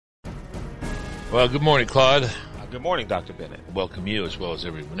Well, good morning, Claude. Good morning, Dr. Bennett. Welcome you as well as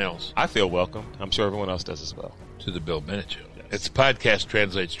everyone else. I feel welcome. I'm sure everyone else does as well. To the Bill Bennett Show. Yes. It's a podcast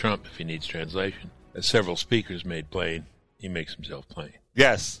translates Trump if he needs translation. As several speakers made plain, he makes himself plain.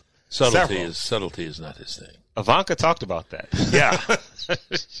 Yes. Subtlety is not his thing. Ivanka talked about that. Yeah.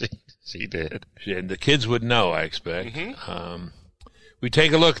 she did. And the kids would know, I expect. Mm-hmm. We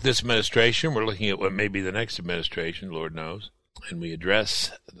take a look at this administration. We're looking at what may be the next administration, Lord knows. And we address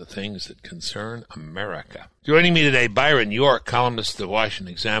the things that concern America. Joining me today, Byron York, columnist, The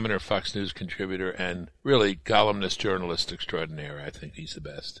Washington Examiner, Fox News contributor, and really columnist, journalist extraordinaire. I think he's the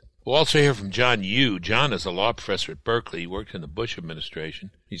best. We'll also hear from John Yoo. John is a law professor at Berkeley. He worked in the Bush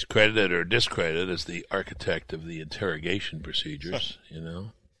administration. He's credited or discredited as the architect of the interrogation procedures, you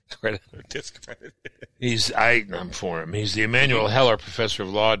know. Credit or discredit? I'm for him. He's the Emanuel Heller Professor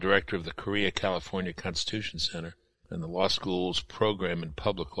of Law, director of the Korea, California Constitution Center and the law school's program in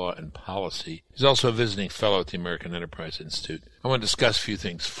public law and policy. He's also a visiting fellow at the American Enterprise Institute. I want to discuss a few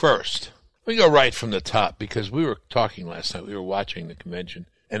things. First, we go right from the top because we were talking last night. We were watching the convention.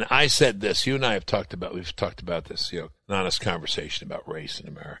 And I said this, we've talked about this, an honest conversation about race in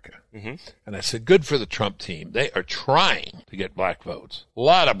America. Mm-hmm. And I said, good for the Trump team. They are trying to get black votes. A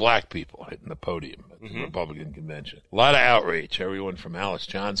lot of black people hitting the podium at the Republican convention. A lot of outreach, everyone from Alice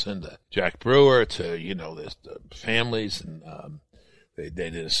Johnson to Jack Brewer to, the families. And they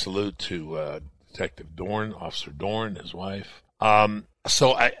did a salute to Detective Dorn, Officer Dorn, his wife.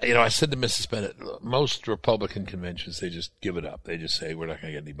 So I said to Mrs. Bennett, most Republican conventions, they just give it up. They just say, we're not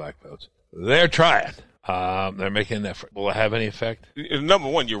going to get any black votes. They're trying. They're making an effort. Will it have any effect? Number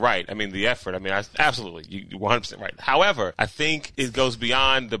one, you're right. I mean, the effort. Absolutely. You're 100% right. However, I think it goes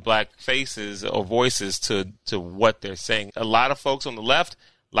beyond the black faces or voices to what they're saying. A lot of folks on the left,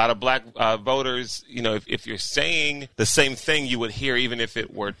 a lot of black voters, if you're saying the same thing you would hear even if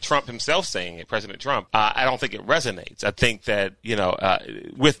it were Trump himself saying it, President Trump, I don't think it resonates. I think that,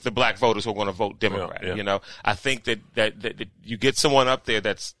 with the black voters who are going to vote Democrat, I think that you get someone up there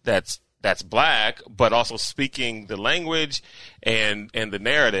that's black, but also speaking the language and the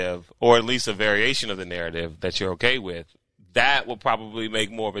narrative, or at least a variation of the narrative that you're okay with, that will probably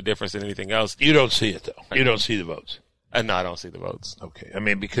make more of a difference than anything else. You don't see it, though. You don't see the votes. No, I don't see the votes.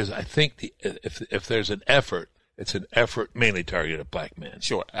 Okay. Because I think if there's an effort, it's an effort mainly targeted at black men.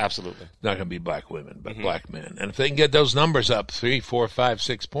 Sure, absolutely. It's not going to be black women, but black men. And if they can get those numbers up 3, 4, 5,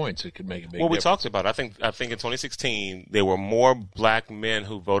 6 points, it could make a big difference. We talked about it. I think in 2016 there were more black men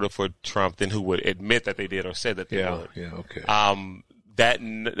who voted for Trump than who would admit that they did or said that they would. Yeah, okay.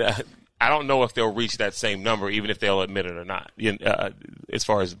 I don't know if they'll reach that same number, even if they'll admit it or not, as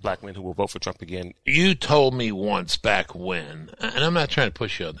far as black men who will vote for Trump again. You told me once back when, and I'm not trying to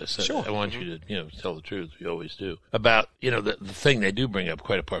push you on this. Sure. I want you to, tell the truth. You always do. About, the thing they do bring up,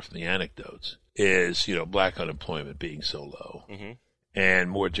 quite apart from the anecdotes, is, black unemployment being so low and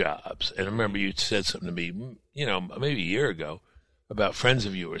more jobs. And I remember you said something to me, maybe a year ago, about friends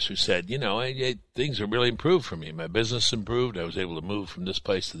of yours who said, things are really improved for me. My business improved. I was able to move from this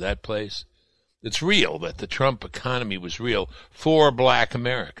place to that place. It's real that the Trump economy was real for black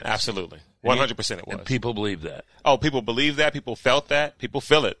Americans. Absolutely. 100% it was. And people believe that. Oh, people believe that. People felt that. People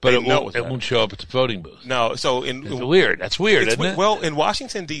feel it. But it won't show up at the voting booth. No. So it's weird. That's weird, isn't it? Well, in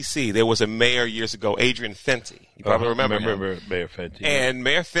Washington, D.C., there was a mayor years ago, Adrian Fenty. You probably remember him. Mayor Fenty. And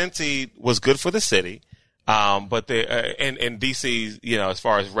Mayor Fenty was good for the city. But and DC, as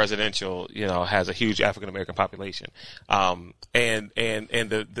far as residential, has a huge African American population. And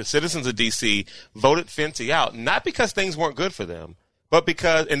the citizens of DC voted Fenty out, not because things weren't good for them, but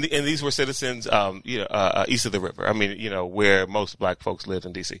because, and these were citizens, east of the river. Where most black folks lived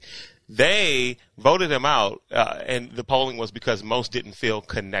in DC. They voted him out, and the polling was because most didn't feel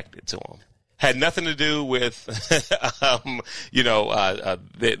connected to him. Had nothing to do with,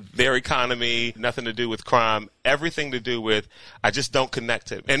 their economy, nothing to do with crime, everything to do with, I just don't connect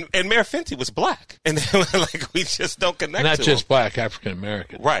to him. And Mayor Fenty was black. And they were like, we just don't connect to him. Not just black, African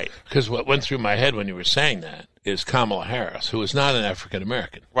American. Right. Because what went through my head when you were saying that is Kamala Harris, who is not an African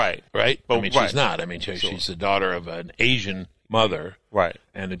American. Right. Right? She's not. She's the daughter of an Asian mother. Right.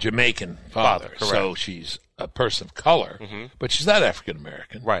 And a Jamaican father. Correct. So she's a person of color, but she's not African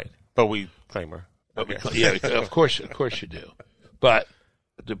American. Right. But we claim her. Yeah, of course you do. But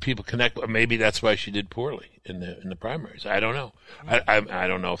do people connect? Or maybe that's why she did poorly in the primaries. I don't know. I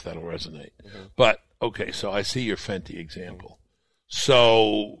don't know if that'll resonate. But okay, so I see your Fenty example.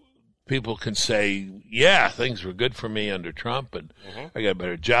 So people can say, yeah, things were good for me under Trump, and I got a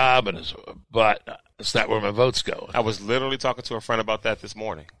better job, but it's not where my votes go. I was literally talking to a friend about that this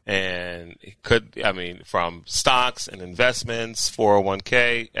morning, and from stocks and investments,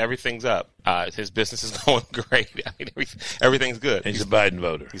 401k, everything's up. His business is going great. I mean, everything's good. He's a Biden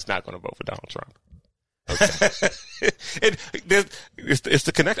voter. He's not going to vote for Donald Trump. Okay. It's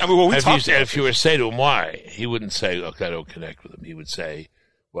the connect. I mean, when we talk, if you were to say to him why, he wouldn't say, "Look, I don't connect with him." He would say,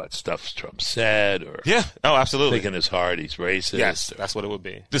 "What stuff Trump said?" Or absolutely. Think in his heart he's racist. Yes, that's what it would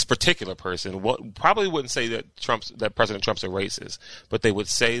be. This particular person probably wouldn't say that President Trump's a racist, but they would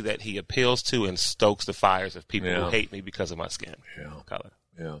say that he appeals to and stokes the fires of people who hate me because of my skin color.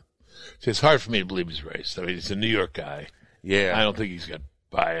 Yeah. So it's hard for me to believe he's racist. I mean, he's a New York guy. Yeah. I don't think he's got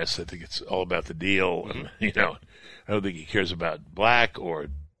bias. I think it's all about the deal. And, I don't think he cares about black or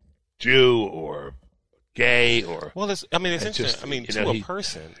Jew or gay or. Well, it's interesting. Just, to a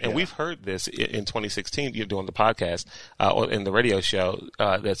person, and we've heard this in 2016. You're doing the podcast or in the radio show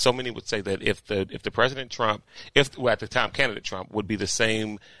that so many would say that if the President Trump, at the time candidate Trump would be the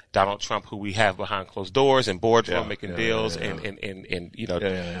same Donald Trump who we have behind closed doors and boardroom making deals and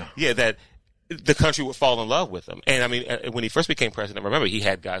that the country would fall in love with him. And I mean, when he first became president, remember he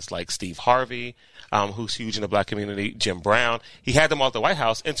had guys like Steve Harvey, who's huge in the black community, Jim Brown. He had them all at the White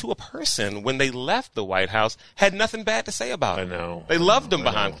House, and to a person, when they left the White House, had nothing bad to say about him. I know. They loved him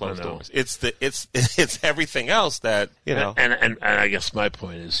behind closed doors. It's everything else that And I guess my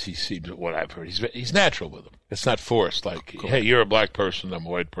point is, he seems what I've heard. He's natural with him. It's not forced. Like, hey, you're a black person, I'm a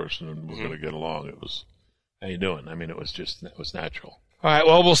white person, and we're going to get along. It was, how you doing? I mean, it was natural. All right,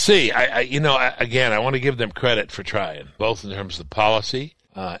 well, we'll see. Again, I want to give them credit for trying, both in terms of the policy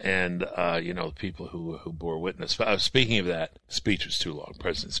and the people who bore witness. Speaking of that, the speech was too long.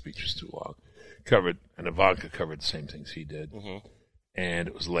 President's speech was too long. And Ivanka covered the same things he did, and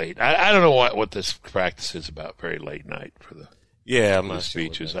it was late. I don't know what this practice is about. Very late night for the I'm not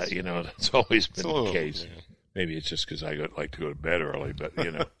speeches. Sure it's always been the case. Yeah. Maybe it's just because I like to go to bed early, but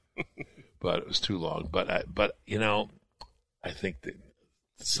but it was too long. But I think that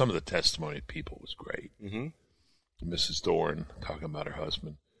some of the testimony of people was great. Mrs. Dorn talking about her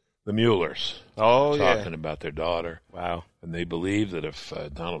husband. The Muellers talking about their daughter. Wow. And they believe that if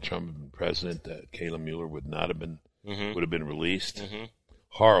Donald Trump had been president, that Kayla Mueller would not have been would have been released.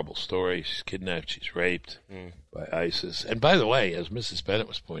 Horrible story. She's kidnapped. She's raped by ISIS. And by the way, as Mrs. Bennett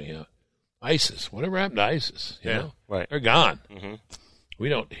was pointing out, ISIS. Whatever happened to ISIS? You know? Right. They're gone. We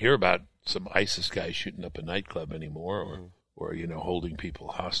don't hear about some ISIS guy shooting up a nightclub anymore, or holding people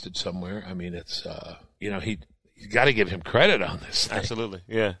hostage somewhere. I mean, it's he's got to give him credit on this thing. Absolutely,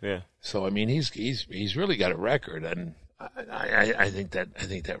 yeah. So I mean, he's really got a record, and I think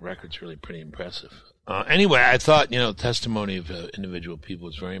that record's really pretty impressive. Anyway, I thought the testimony of individual people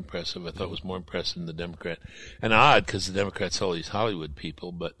was very impressive. I thought it was more impressive than the Democrat, and odd because the Democrats all these Hollywood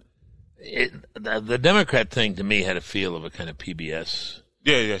people, but the Democrat thing to me had a feel of a kind of PBS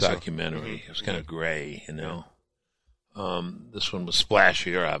documentary. It was kind of gray, This one was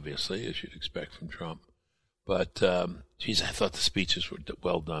splashier, obviously, as you'd expect from Trump. But, I thought the speeches were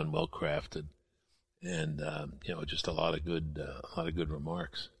well done, well crafted, and just a lot of good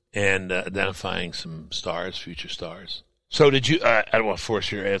remarks, and identifying some future stars. So, did you? I don't want to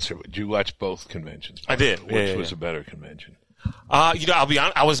force your answer. Did you watch both conventions? I did. Which was a better convention? I'll be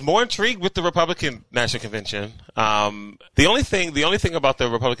honest. I was more intrigued with the Republican National Convention. The only thing about the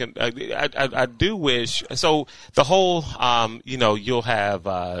Republican, I do wish. So the whole, you'll have,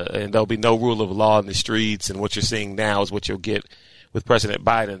 and there'll be no rule of law in the streets, and what you're seeing now is what you'll get with President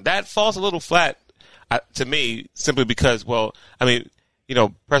Biden. That falls a little flat to me, simply because,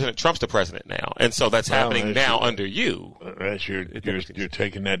 President Trump's the president now, and so that's happening now under you. You're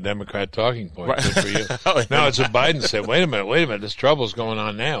taking that Democrat talking point. Right. Good for you. Now it's what Biden said. Wait a minute. This trouble's going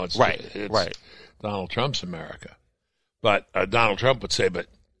on now. It's Donald Trump's America. But Donald Trump would say, but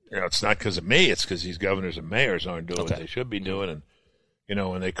it's not because of me. It's because these governors and mayors aren't doing what they should be doing. And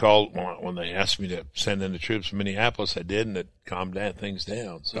when they asked me to send in the troops from Minneapolis, I did, and it calmed things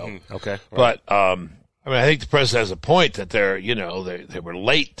down. So but I think the president has a point that they were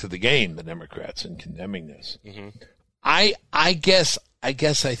late to the game, the Democrats, in condemning this. I guess I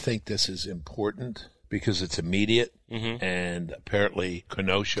think this is important because it's immediate, and apparently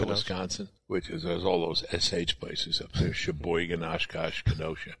Kenosha, Wisconsin, which is there's all those SH places up there, Sheboygan, Oshkosh,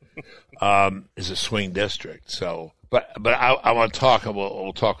 Kenosha, is a swing district. So, but I want to talk.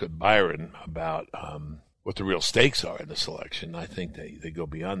 We'll talk with Byron about what the real stakes are in this election. I think they go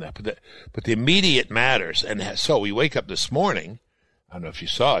beyond that. But the immediate matters. And so we wake up this morning. I don't know if you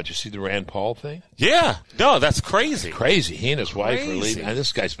saw it. Did you see the Rand Paul thing? Yeah. No, that's crazy. It's crazy. He and his wife are leaving. And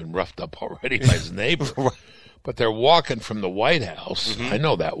this guy's been roughed up already by his neighbor. But they're walking from the White House. I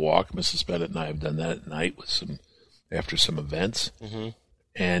know that walk. Mrs. Bennett and I have done that at night after some events.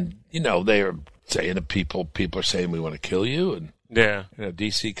 And, they are saying to people are saying we want to kill you. And Yeah.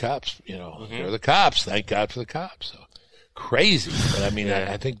 DC cops, they're the cops. Thank God for the cops. So crazy. But I mean,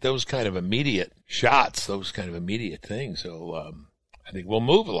 I think those kind of immediate shots, those kind of immediate things, so I think will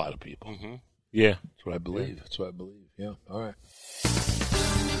move a lot of people. Mm-hmm. Yeah. That's what I believe. That's what I believe. Yeah. All right.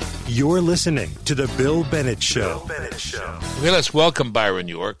 You're listening to The Bill Bennett Show. Okay, let's welcome Byron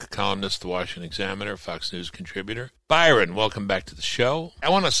York, columnist, The Washington Examiner, Fox News contributor. Byron, welcome back to the show. I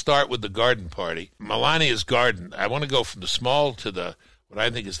want to start with the garden party. Melania's garden. I want to go from the small to what I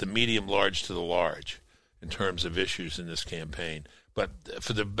think is the medium large to the large in terms of issues in this campaign. But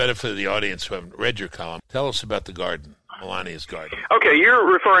for the benefit of the audience who haven't read your column, tell us about the garden, Melania's garden. Okay, you're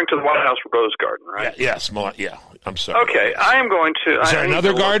referring to the White House Rose Garden, right? Yes, I'm sorry. Okay, I am going to... Is there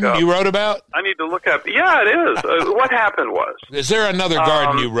another garden you wrote about? I need to look up... Yeah, it is. What happened was... Is there another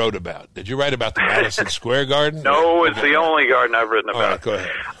garden you wrote about? Did you write about the Madison Square Garden? No, it's the only garden I've written about. All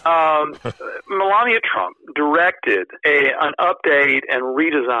right, go ahead. Melania Trump directed an update and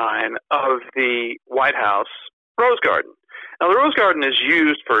redesign of the White House Rose Garden. Now, the Rose Garden is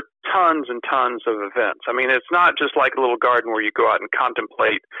used for tons and tons of events. I mean, it's not just like a little garden where you go out and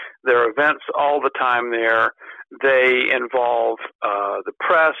contemplate. There are events all the time there. They involve the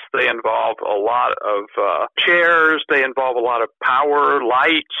press. They involve a lot of chairs. They involve a lot of power,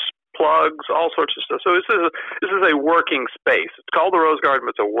 lights, plugs, all sorts of stuff. So this is a working space. It's called the Rose Garden,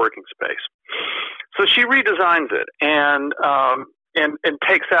 but it's a working space. So she redesigns it and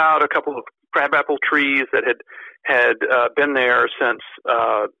takes out a couple of crabapple trees that had been there since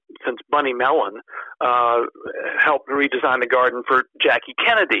Bunny Mellon helped redesign the garden for Jackie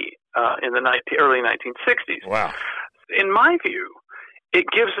Kennedy in the early 1960s. Wow! In my view, it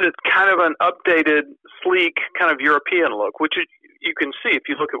gives it kind of an updated, sleek, kind of European look, which you can see if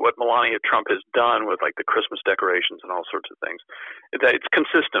you look at what Melania Trump has done with like the Christmas decorations and all sorts of things. That it's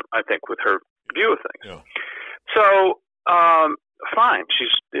consistent, I think, with her view of things. Yeah. So. Fine,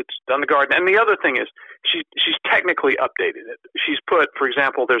 it's done the garden, and the other thing is she's technically updated it. She's put, for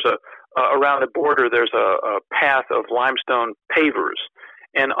example, there's around the border there's a path of limestone pavers,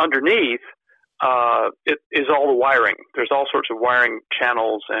 and underneath it is all the wiring. There's all sorts of wiring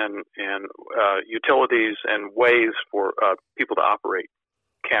channels and utilities and ways for people to operate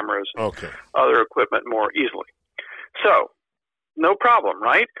cameras, and other equipment more easily. So no problem,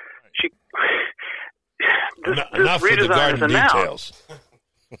 right? Enough of the garden details.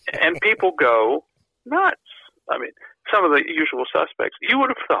 And people go nuts. I mean, some of the usual suspects. You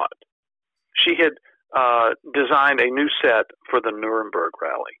would have thought she had designed a new set for the Nuremberg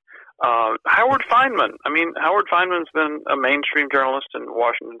rally. Howard Feynman's been a mainstream journalist in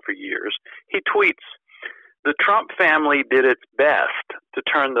Washington for years. He tweets, "The Trump family did its best to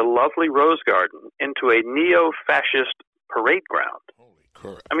turn the lovely Rose Garden into a neo-fascist parade ground." Holy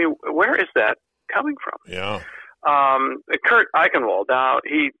crap. I mean, where is that coming from? Yeah. Kurt Eichenwald, now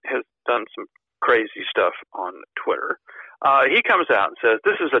he has done some crazy stuff on Twitter. He comes out and says,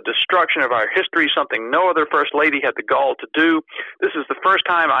 "This is a destruction of our history, something no other First Lady had the gall to do. This is the first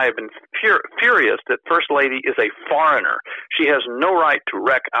time I have been furious that First Lady is a foreigner. She has no right to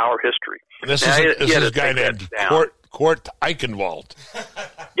wreck our history." This is a guy named Kurt Eichenwald.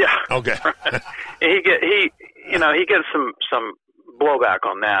 Yeah. Okay. he gets some blowback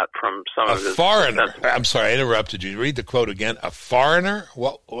on that from some of his foreigner. I'm sorry, I interrupted you. Read the quote again. A foreigner?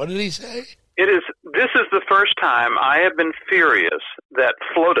 What did he say? This is the first time I have been furious that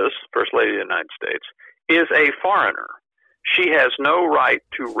FLOTUS, First Lady of the United States, is a foreigner. She has no right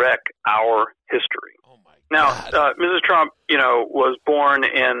to wreck our history. Oh my God. Now, Mrs. Trump, was born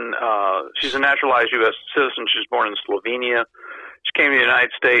in, she's a naturalized U.S. citizen. She was born in Slovenia. She came to the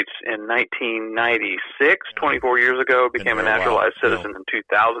United States in 1996, 24 years ago, became a naturalized citizen in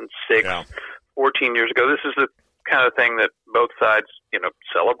 2006, 14 years ago. This is the kind of thing that both sides,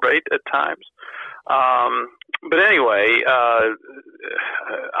 celebrate at times. But anyway,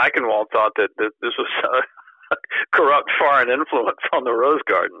 Eichenwald thought that this was corrupt foreign influence on the Rose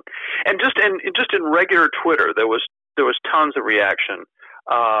Garden. And just in regular Twitter, there was tons of reaction.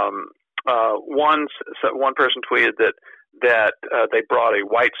 One person tweeted that they brought a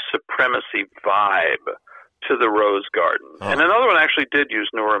white supremacy vibe to the Rose Garden. Oh. And another one actually did use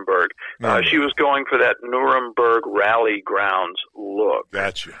Nuremberg. She was going for that Nuremberg rally grounds look.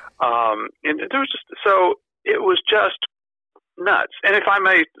 Gotcha. And there was it was just nuts. And if I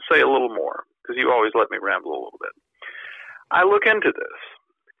may say a little more, because you always let me ramble a little bit, I look into this,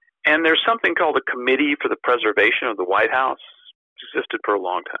 and there's something called the Committee for the Preservation of the White House. It's existed for a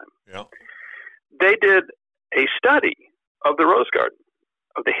long time. Yeah. They did a study of the Rose Garden,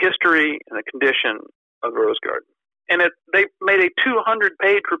 of the history and the condition of the Rose Garden. And they made a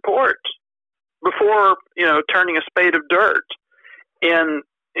 200-page report before, turning a spade of dirt. in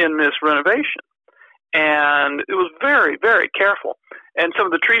this renovation. And it was very, very careful. And some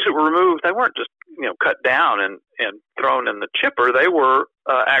of the trees that were removed, they weren't just cut down and thrown in the chipper. They were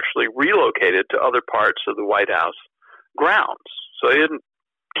actually relocated to other parts of the White House grounds. So they didn't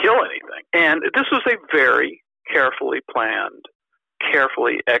kill anything. And this was a very carefully planned,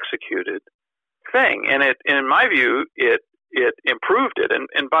 carefully executed thing. And in my view, it improved it.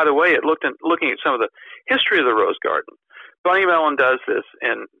 And by the way, looking at some of the history of the Rose Garden, Bunny Mellon does this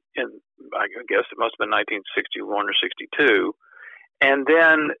in I guess it must have been 1961 or 62. And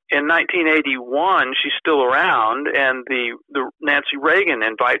then in 1981, she's still around, and the Nancy Reagan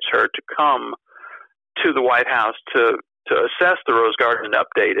invites her to come to the White House to assess the Rose Garden and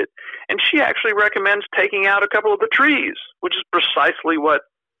update it. And she actually recommends taking out a couple of the trees, which is precisely what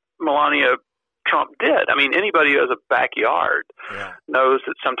Melania Trump did. I mean, anybody who has a backyard knows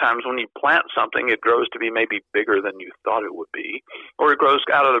that sometimes when you plant something, it grows to be maybe bigger than you thought it would be, or it grows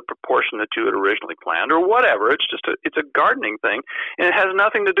out of the proportion that you had originally planned, or whatever. It's just it's a gardening thing, and it has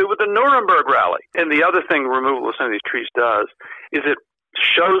nothing to do with the Nuremberg rally. And the other thing removal of some of these trees does is it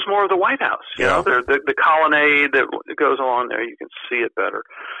shows more of the White House. You know, the colonnade that goes along there, you can see it better.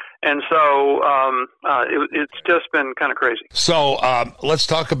 And so it's just been kind of crazy. So let's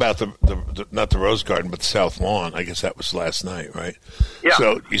talk about the not the Rose Garden, but the South Lawn. I guess that was last night, right? Yeah.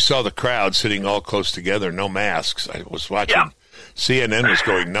 So you saw the crowd sitting all close together, no masks. I was watching. Yeah. CNN was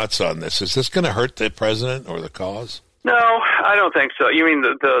going nuts on this. Is this going to hurt the president or the cause? No, I don't think so. You mean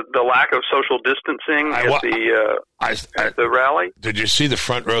the lack of social distancing at the rally? Did you see the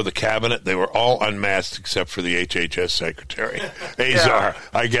front row of the cabinet? They were all unmasked except for the HHS secretary, Azar.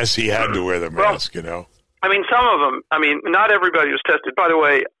 I guess he had to wear the mask, I mean, some of them. I mean, not everybody was tested. By the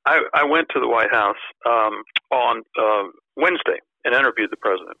way, I went to the White House on Wednesday and interviewed the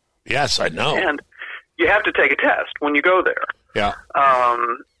president. Yes, I know. And you have to take a test when you go there. Yeah.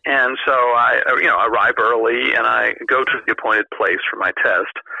 And so I arrive early and I go to the appointed place for my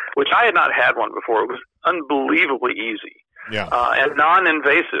test, which I had not had one before. It was unbelievably easy. Yeah. And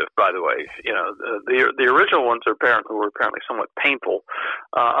non-invasive, by the way. The original ones were apparently somewhat painful,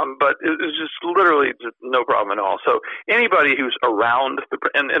 but it was just literally no problem at all. So anybody who's around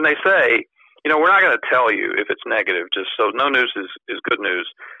and they say, we're not going to tell you if it's negative, just so no news is good news,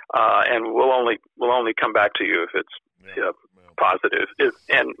 and we'll only come back to you if it's positive.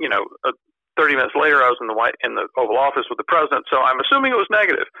 30 minutes later, I was in the Oval Office with the president, so I'm assuming it was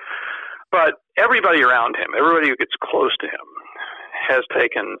negative. But everybody around him, everybody who gets close to him, has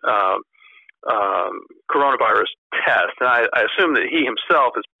taken coronavirus tests, and I assume that he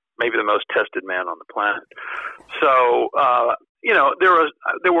himself is maybe the most tested man on the planet. So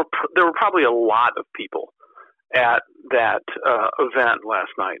there were probably a lot of people at that event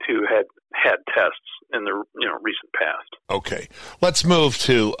last night who had tests in the recent past. Okay, let's move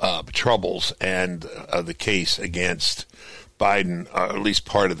to troubles and the case against Biden, or at least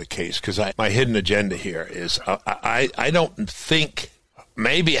part of the case, because my hidden agenda here is I don't think,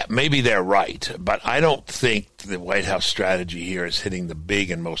 maybe they're right, but I don't think the White House strategy here is hitting the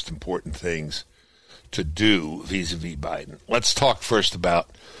big and most important things to do vis-a-vis Biden. Let's talk first about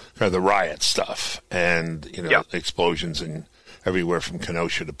the riot stuff and explosions in everywhere from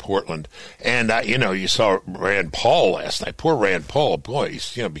Kenosha to Portland. And you saw Rand Paul last night. Poor Rand Paul, boy,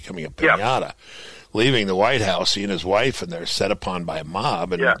 he's becoming a piñata. Leaving the White House, he and his wife, and they're set upon by a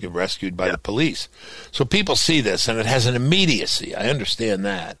mob and rescued by the police. So people see this, and it has an immediacy. I understand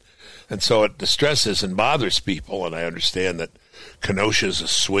that. And so it distresses and bothers people, and I understand that Kenosha is a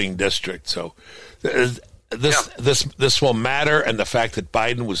swing district. So this will matter, and the fact that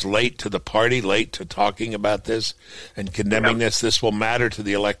Biden was late to the party, late to talking about this and condemning this will matter to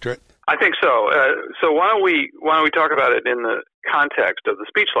the electorate? I think so. So why don't we talk about it in the context of the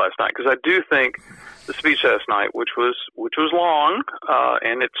speech last night? Because I do think the speech last night, which was long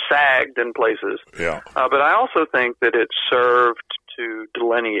and it sagged in places, but I also think that it served to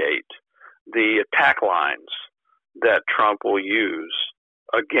delineate the attack lines that Trump will use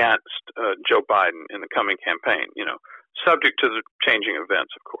against Joe Biden in the coming campaign. Subject to the changing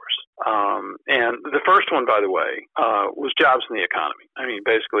events, of course. And the first one, by the way, was jobs in the economy. I mean,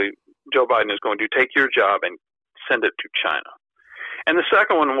 basically, Joe Biden is going to take your job and send it to China. And the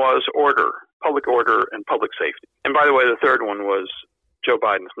second one was public order and public safety. And by the way, the third one was Joe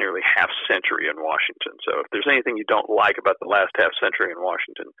Biden's nearly half century in Washington. So if there's anything you don't like about the last half century in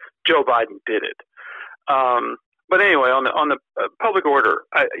Washington, Joe Biden did it. But anyway, on the public order,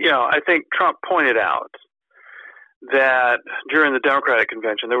 I think Trump pointed out that during the Democratic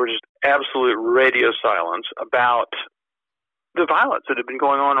convention, there was just absolute radio silence about the violence that had been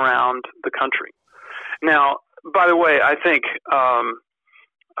going on around the country. Now, by the way, I think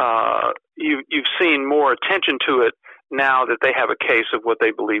you've seen more attention to it now that they have a case of what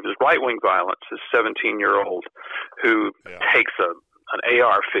they believe is right-wing violence. This 17-year-old who takes an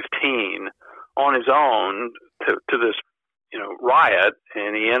AR-15 on his own to this riot,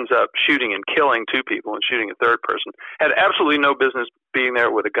 and he ends up shooting and killing two people and shooting a third person. Had absolutely no business being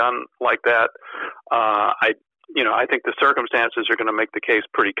there with a gun like that. I think the circumstances are going to make the case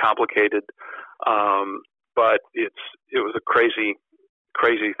pretty complicated, but it was a crazy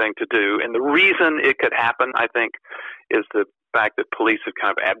thing to do. And the reason it could happen, I think, is the fact that police have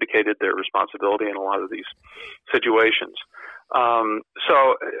kind of abdicated their responsibility in a lot of these situations.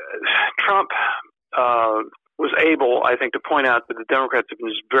 So Trump was able, I think, to point out that the Democrats have been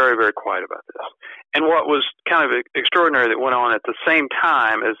just very, very quiet about this. And what was kind of extraordinary that went on at the same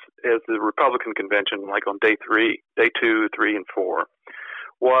time as the Republican convention, like on day 2, 3, and 4,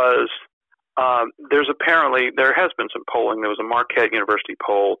 was there has been some polling. There was a Marquette University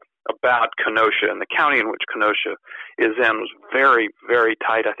poll about Kenosha, and the county in which Kenosha is in was very, very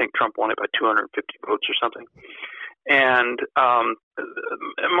tight. I think Trump won it by 250 votes or something. And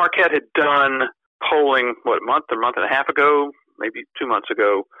Marquette had done polling, a month and a half ago, maybe 2 months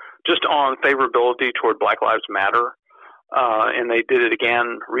ago, just on favorability toward Black Lives Matter. And they did it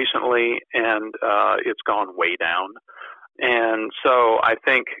again recently, and it's gone way down. And so I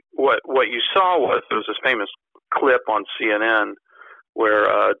think what you saw was there was this famous clip on CNN where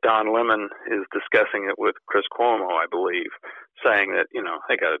Don Lemon is discussing it with Chris Cuomo, I believe, saying that,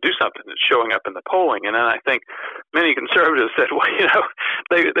 they got to do something that's showing up in the polling. And then I think many conservatives said, well,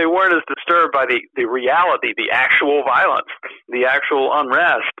 they weren't as disturbed by the reality, the actual violence, the actual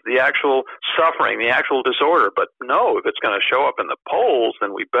unrest, the actual suffering, the actual disorder. But no, if it's going to show up in the polls,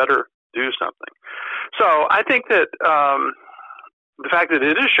 then we better do something. So I think that the fact that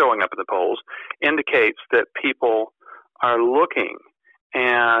it is showing up in the polls indicates that people are looking.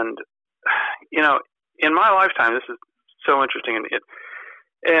 And, in my lifetime, this is so interesting.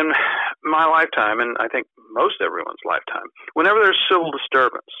 In my lifetime, and I think most everyone's lifetime, whenever there's civil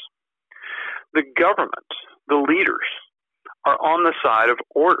disturbance, the government, the leaders, are on the side of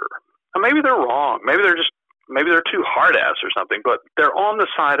order. Now, maybe they're wrong. Maybe they're too hard-ass or something, but they're on the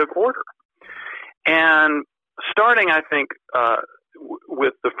side of order. And starting, I think,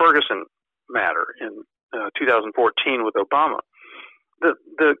 with the Ferguson matter in 2014 with Obama,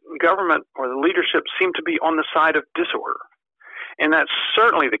 the government or the leadership seemed to be on the side of disorder. And that's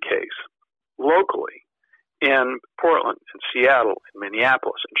certainly the case locally in Portland, in Seattle, in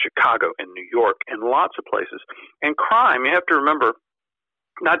Minneapolis, in Chicago, in New York, in lots of places. And crime, you have to remember,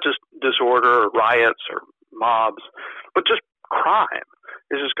 not just disorder or riots or mobs, but just crime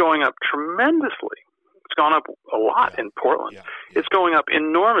is just going up tremendously. It's gone up a lot in Portland. It's going up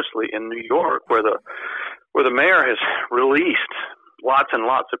enormously in New York, where the mayor has released lots and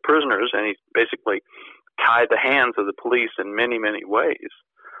lots of prisoners, and he's basically tied the hands of the police in many, many ways.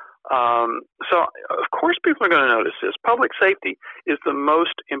 So, of course, people are going to notice this. Public safety is the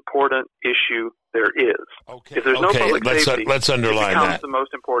most important issue there is. Okay. If there's no public safety, let's underline it becomes that. the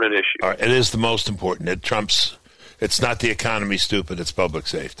most important issue. All right, it is the most important. It's not the economy, stupid. It's public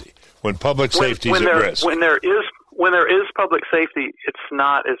safety. When public safety is at risk. When there is public safety, it's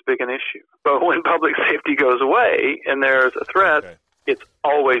not as big an issue. But when public safety goes away and there's a threat, it's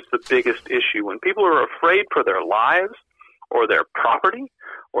always the biggest issue. When people are afraid for their lives or their property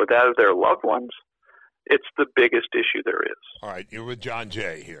or that of their loved ones, it's the biggest issue there is. All right, you're with John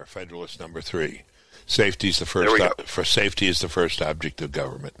Jay here, Federalist number 3. Safety is the first object of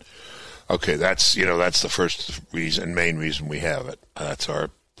government. Okay, that's the first main reason we have it. That's our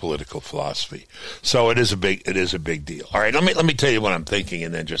political philosophy. So it is a big deal. All right, let me tell you what I'm thinking,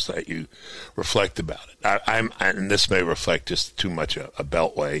 and then just let you reflect about it. And this may reflect just too much a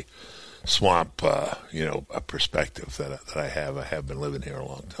beltway swamp, a perspective that I have. I have been living here a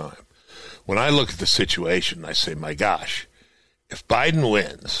long time. When I look at the situation, I say, my gosh, if Biden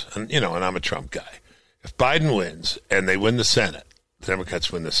wins, and I'm a Trump guy, if Biden wins and they win the Senate, the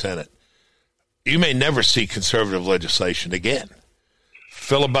Democrats win the Senate, you may never see conservative legislation again.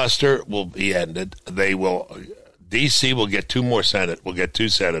 Filibuster will be ended. D.C. will get 2 more will get 2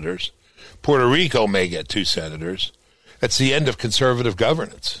 senators. Puerto Rico may get 2 senators. That's the end of conservative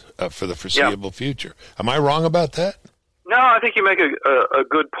governance for the foreseeable future. Am I wrong about that? No, I think you make a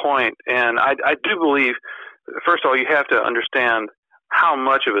good point. And I do believe, first of all, you have to understand how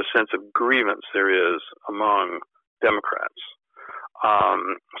much of a sense of grievance there is among Democrats.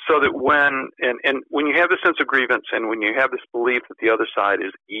 So that when you have this sense of grievance and when you have this belief that the other side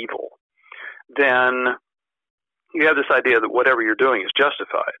is evil, then you have this idea that whatever you're doing is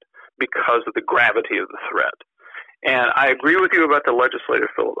justified because of the gravity of the threat. And I agree with you about the legislative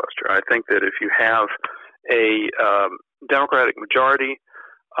filibuster. I think that if you have a Democratic majority,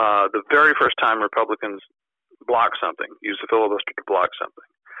 the very first time Republicans block something, use the filibuster to block something,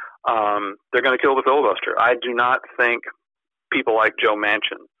 they're going to kill the filibuster. I do not think people like Joe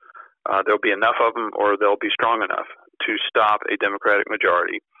Manchin, there'll be enough of them or they'll be strong enough to stop a Democratic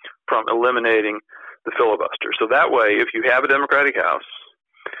majority from eliminating the filibuster. So that way, if you have a Democratic House,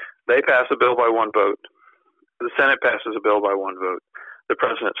 they pass a bill by one vote, the Senate passes a bill by one vote, the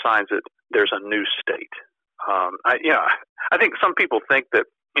president signs it, there's a new state. I think some people think that,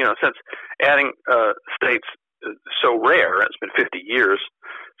 since adding states is so rare, and it's been 50 years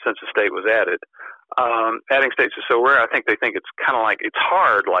since a state was added, adding states is so rare, I think they think it's kind of like, it's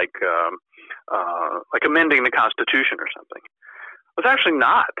hard, like amending the Constitution or something. It's actually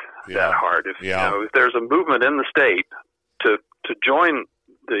not that hard. If there's a movement in the state to join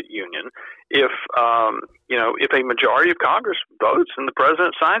the union, if a majority of Congress votes and the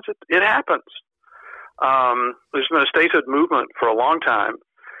president signs it, it happens. There's been a statehood movement for a long time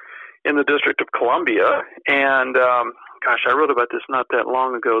in the District of Columbia, and I wrote about this not that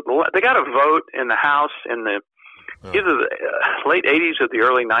long ago. They got a vote in the House in the either the late 80s or the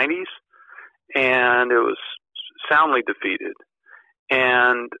early 90s, and it was soundly defeated.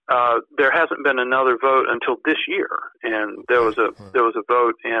 And there hasn't been another vote until this year. And there was a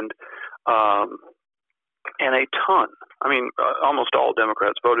vote, and a ton. I mean, almost all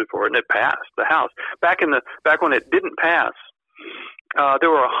Democrats voted for it, and it passed the House. Back when it didn't pass, there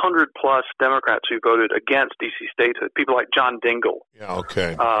were 100+ Democrats who voted against D.C. statehood. People like John Dingell,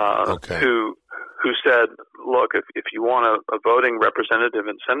 who said, "Look, if you want a voting representative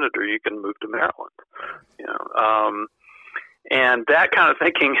and senator, you can move to Maryland." And that kind of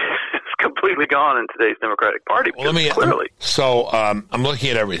thinking is completely gone in today's Democratic Party. Clearly. I'm looking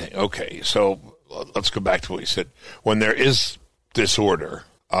at everything. Okay, so let's go back to what you said. When there is disorder,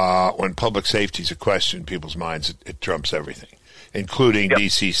 when public safety is a question in people's minds, it trumps everything, including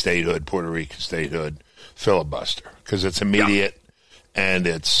D.C. statehood, Puerto Rican statehood, filibuster, because it's immediate and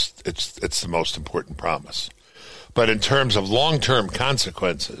it's the most important promise. But in terms of long-term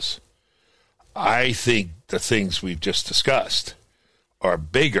consequences, I think the things we've just discussed are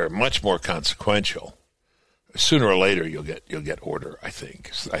bigger, much more consequential. Sooner or later, you'll get order. I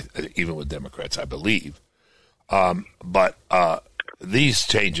think, even with Democrats, I believe. But these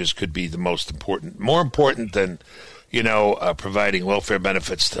changes could be the most important, more important than providing welfare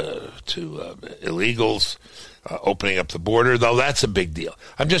benefits to illegals, opening up the border. Though that's a big deal.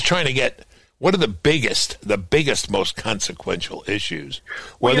 I'm just trying to get. What are the biggest, most consequential issues?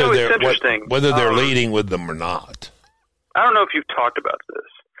 Whether they're leading with them or not. I don't know if you've talked about this.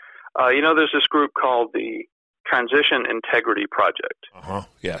 There's this group called the Transition Integrity Project.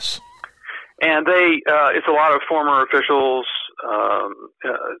 Yes. And it's a lot of former officials,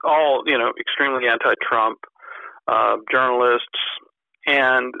 all extremely anti-Trump, journalists,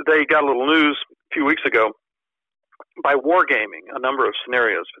 and they got a little news a few weeks ago by wargaming a number of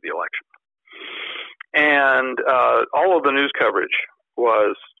scenarios for the election. And all of the news coverage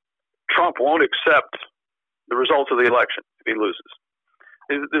was Trump won't accept the results of the election if he loses.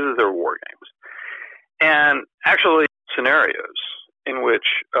 This is their war games. And actually, scenarios in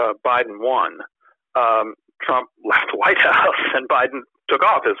which Biden won, Trump left the White House and Biden took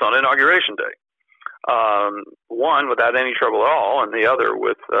office on Inauguration Day. One without any trouble at all, and the other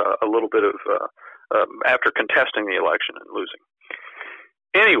with a little bit of after contesting the election and losing.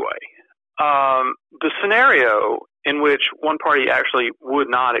 Anyway. The scenario in which one party actually would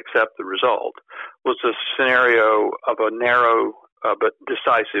not accept the result was a scenario of a narrow but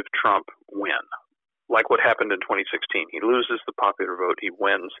decisive Trump win, like what happened in 2016. He loses the popular vote, he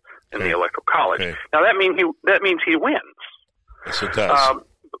wins in the Electoral College. Okay. Now that means he wins. Yes, it does.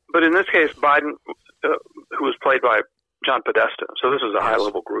 But in this case, Biden, who was played by John Podesta, so this is a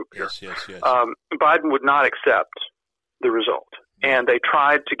high-level group here. Yes. Biden would not accept the result, and they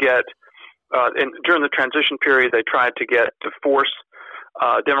tried to get. And during the transition period, they tried to force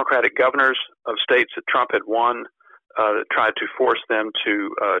Democratic governors of states that Trump had won, tried to force them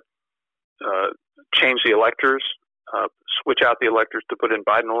to change the electors, switch out the electors to put in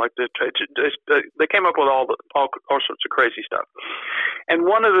Biden elected. They came up with all sorts of crazy stuff. And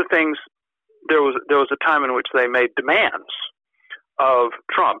one of the things, there was a time in which they made demands of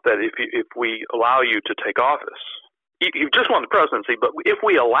Trump that if we allow you to take office, you just won the presidency, but if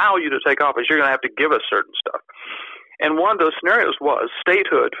we allow you to take office, you're going to have to give us certain stuff. And one of those scenarios was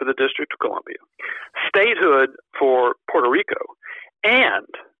statehood for the District of Columbia, statehood for Puerto Rico, and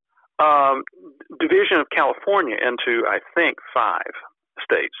division of California into, I think, 5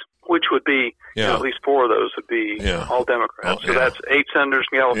 states, which would be Yeah. At least 4 of those would be all Democrats. So that's 8 senators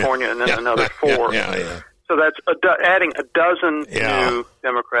in California and then another 4. So that's adding a dozen new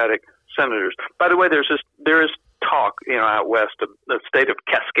Democratic senators. By the way, there is talk, out west of the state of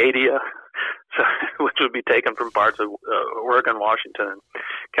Cascadia, which would be taken from parts of Oregon, Washington, and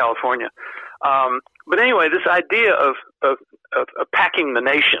California. But anyway, this idea of packing the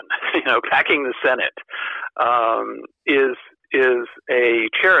nation, packing the Senate, is a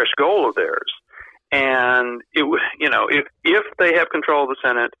cherished goal of theirs. And if they have control of the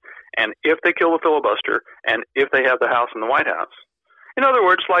Senate, and if they kill the filibuster, and if they have the House and the White House, in other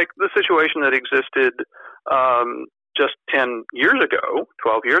words, like the situation that existed just 10 years ago,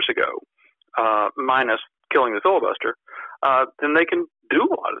 12 years ago, minus killing the filibuster, then they can do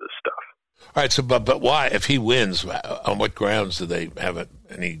a lot of this stuff. All right, so but why, if he wins, on what grounds do they have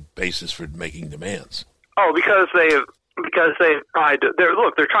any basis for making demands? Oh, because they've tried to.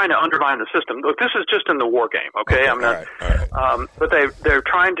 They're trying to undermine the system. Look, this is just in the war game, okay? I'm not. All right. But they're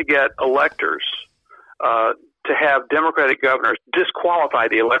trying to get electors to have Democratic governors disqualify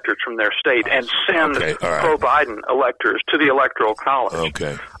the electors from their state and send pro-Biden electors to the Electoral College.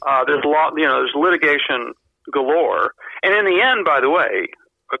 Okay. There's litigation galore, and in the end, by the way,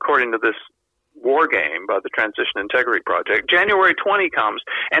 according to this war game by the Transition Integrity Project, January 20 comes,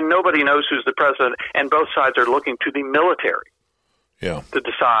 and nobody knows who's the president, and both sides are looking to the military to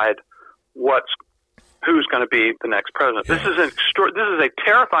decide who's going to be the next president. Yeah. This is a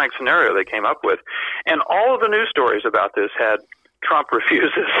terrifying scenario they came up with, and all of the news stories about this had Trump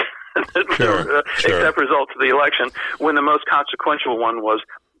refuses accept results of the election, when the most consequential one was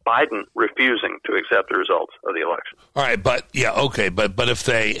Biden refusing to accept the results of the election. All right, but if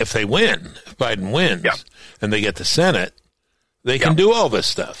they win, if Biden wins, and they get the Senate, they can do all this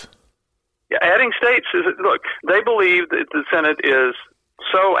stuff. Yeah, adding states they believe that the Senate is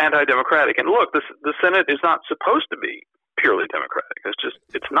so anti-democratic, and look, the Senate is not supposed to be purely democratic.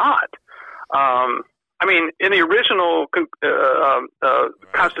 It's not. I mean, in the original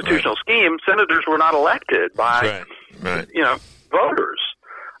constitutional scheme, senators were not elected by voters.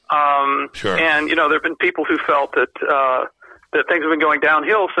 And there have been people who felt that things have been going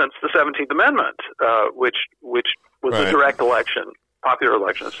downhill since the 17th Amendment, which was a direct election, popular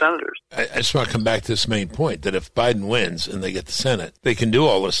election of senators. I just want to come back to this main point, that if Biden wins and they get the Senate, they can do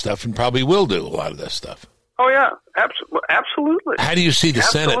all this stuff and probably will do a lot of this stuff. Oh, yeah, absolutely. How do you see the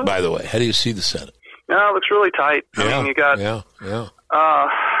Senate, by the way? How do you see the Senate? No, it looks really tight. I mean, you got... some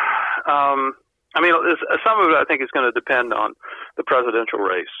of it I think is going to depend on the presidential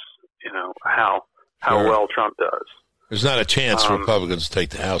race, how well Trump does. There's not a chance for Republicans to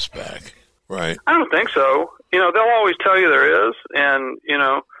take the House back, right? I don't think so. They'll always tell you there is, and,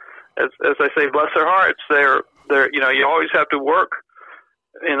 as I say, bless their hearts, they're you always have to work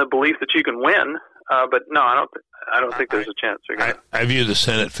in the belief that you can win, but no, I don't think there's a chance. I view the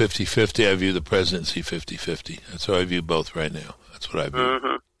Senate 50-50. I view the presidency 50-50. That's how I view both right now. That's what I view.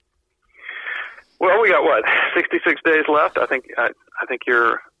 Mm-hmm. Well, we got 66 days left. I think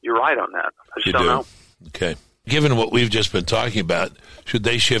you're right on that. I just don't know. Okay. Given what we've just been talking about, should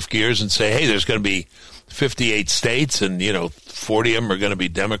they shift gears and say, hey, there's going to be 58 states and 40 of them are going to be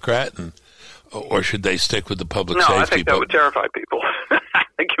Democrat, or should they stick with the public safety? No, I think that would terrify people. I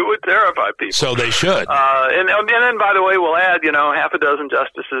think it would terrify people. So they should. And then, by the way, we'll add, half a dozen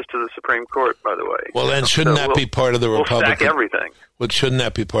justices to the Supreme Court, by the way. Well, then shouldn't that be part of the Republican? We'll stack everything. Well, shouldn't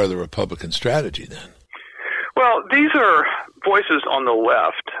that be part of the Republican strategy then? Well, these are voices on the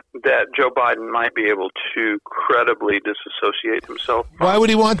left that Joe Biden might be able to credibly disassociate himself from. Why would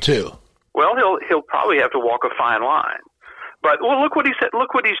he want to? Well, he'll probably have to walk a fine line. But look what he said.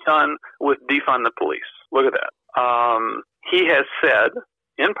 Look what he's done with defund the police. Look at that. He has said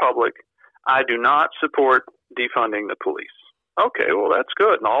in public, "I do not support defunding the police." Okay, well, that's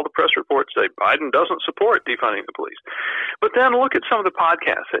good. And all the press reports say Biden doesn't support defunding the police. But then look at some of the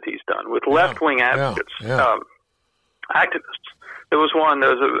podcasts that he's done with left-wing advocates, activists. There was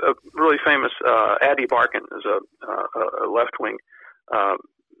a really famous, Ady Barkan is a left-wing,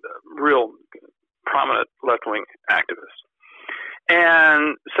 real prominent left-wing activist.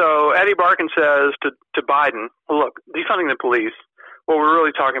 And so Ady Barkan says to Biden, look, defunding the police, what we're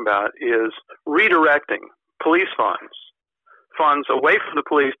really talking about is redirecting police funds away from the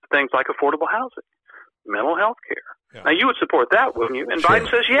police to things like affordable housing, mental health care. Yeah. Now, you would support that, wouldn't you? And Biden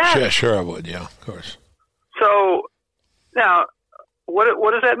says yes. Yeah, sure I would, yeah, of course. So, now, what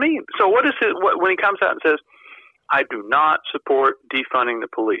does that mean? So when he comes out and says, I do not support defunding the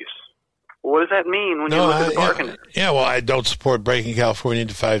police, What does that mean when you look at the bargain? Well, I don't support breaking California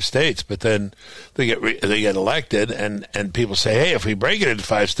into 5 states, but then they get elected, and people say, hey, if we break it into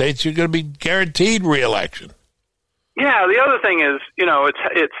 5 states, you're going to be guaranteed re-election. Yeah, the other thing is,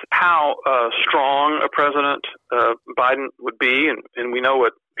 it's how strong a president Biden would be, and we know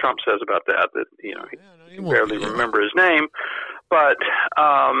what Trump says about that he can barely remember his name. But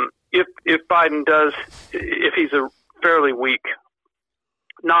if Biden does, if he's a fairly weak,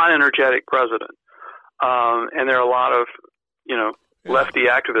 non-energetic president, and there are a lot of, lefty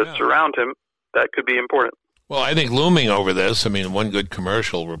activists around him, that could be important. Well, I think looming over this, one good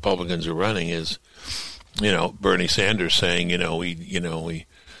commercial Republicans are running is, Bernie Sanders saying, we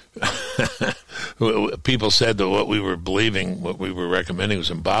people said that what we were believing, what we were recommending was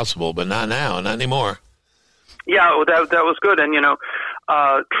impossible, but not now, not anymore. Yeah, well, that was good. And,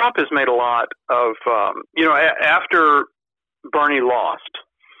 Trump has made a lot of, after Bernie lost,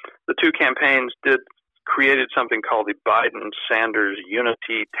 the two campaigns created something called the Biden-Sanders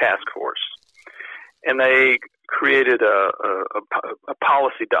Unity Task Force. And they created a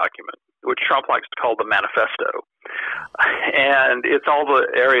policy document, which Trump likes to call the manifesto. And it's all the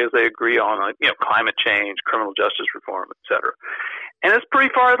areas they agree on, like, climate change, criminal justice reform, et cetera. And it's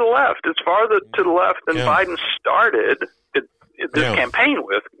pretty far to the left. It's farther to the left than Biden started this campaign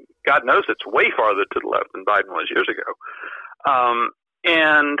with. God knows it's way farther to the left than Biden was years ago.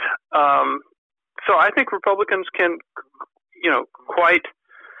 So I think Republicans can, quite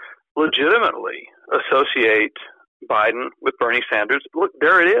legitimately associate Biden with Bernie Sanders. Look,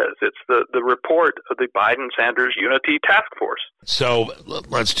 there it is. It's the report of the Biden-Sanders Unity Task Force. So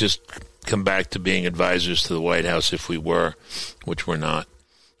let's just come back to being advisors to the White House if we were, which we're not.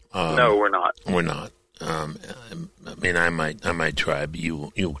 No, we're not. We're not. I might try, but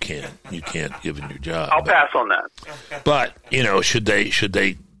you can't. You can't, given your job. I'll pass on that. But should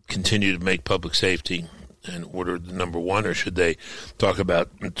they continue to make public safety an order number one, or should they talk about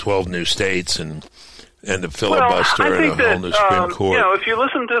 12 new states and the filibuster and a whole new Supreme Court? If you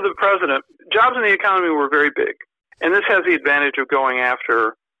listen to the president, jobs in the economy were very big, and this has the advantage of going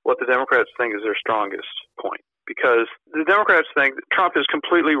after what the Democrats think is their strongest point, because the Democrats think that Trump has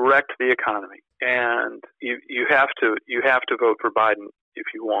completely wrecked the economy, and you have to vote for Biden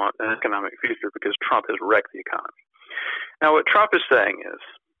if you want an economic future, because Trump has wrecked the economy. Now, what Trump is saying is,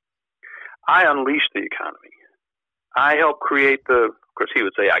 I unleashed the economy. I helped create of course he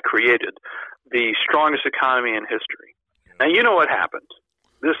would say I created the strongest economy in history. Now, you know what happened.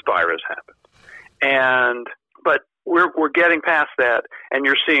 This virus happened. But we're getting past that, and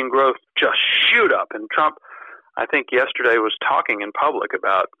you're seeing growth just shoot up. And Trump, I think yesterday, was talking in public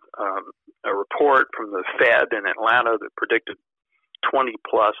about a report from the Fed in Atlanta that predicted 20+%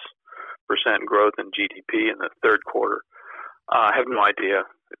 growth in GDP in the third quarter. I have no idea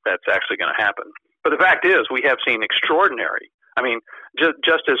if that's actually going to happen. But the fact is, we have seen extraordinary,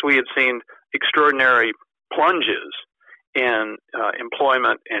 just as we had seen extraordinary plunges in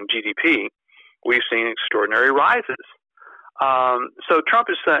employment and GDP, we've seen extraordinary rises. So Trump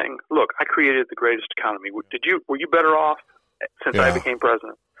is saying, look, I created the greatest economy. Were you better off since I became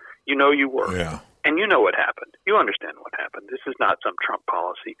president? You know you were. Yeah. And you know what happened. You understand what happened. This is not some Trump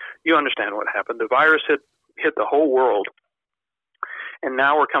policy. You understand what happened. The virus hit the whole world. And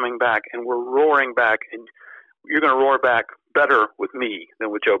now we're coming back, and we're roaring back, and you're going to roar back better with me than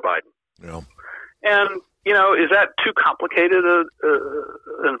with Joe Biden. Yeah. And, is that too complicated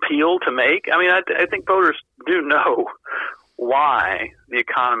an appeal to make? I think voters do know why the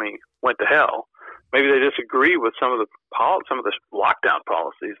economy went to hell. Maybe they disagree with some of the lockdown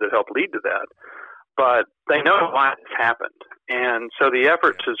policies that helped lead to that, but they know why this happened. And so the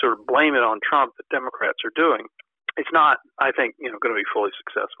effort to sort of blame it on Trump that Democrats are doing, it's not, I think, going to be fully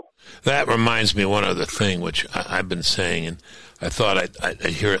successful. That reminds me of one other thing, which I've been saying, and I thought I'd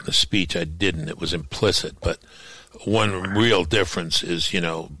hear it in the speech. I didn't. It was implicit. But one real difference is,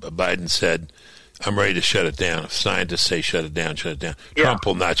 Biden said, I'm ready to shut it down. If scientists say shut it down, shut it down. Yeah. Trump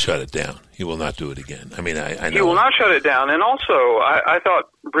will not shut it down. He will not do it again. I know. He will not shut it down. And also, I thought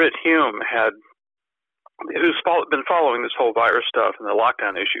Britt Hume who's been following this whole virus stuff and the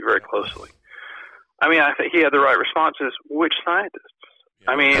lockdown issue very closely. I think he had the right responses. Which scientists?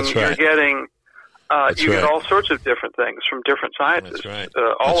 Yeah, that's right. You're getting, get all sorts of different things from different scientists. That's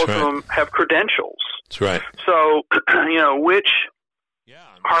right. All of them have credentials. That's right. So, which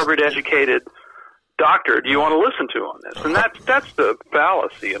Harvard-educated doctor do you want to listen to on this? And that's the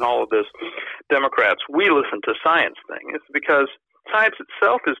fallacy in all of this Democrats, we listen to science thing. It's because science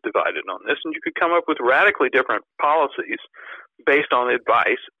itself is divided on this, and you could come up with radically different policies based on the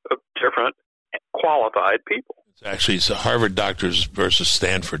advice of different qualified people. Actually, it's Harvard doctors versus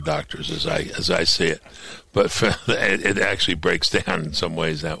Stanford doctors, as I see it. But it actually breaks down in some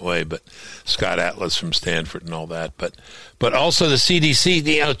ways that way. But Scott Atlas from Stanford and all that. But also the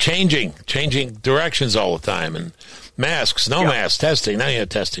CDC, changing directions all the time, and masks, no masks, testing, now you have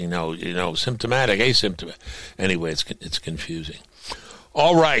testing, no, symptomatic, asymptomatic. Anyway, it's confusing.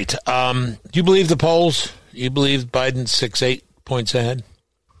 All right. Do you believe the polls? You believe Biden's 6-8 points ahead?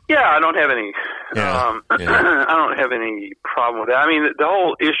 Yeah, I don't have any. Yeah. I don't have any problem with that. I mean, the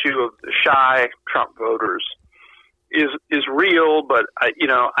whole issue of the shy Trump voters is real, but I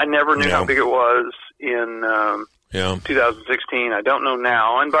never knew how big it was in 2016. I don't know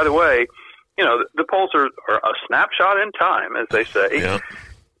now. And by the way, the polls are a snapshot in time, as they say,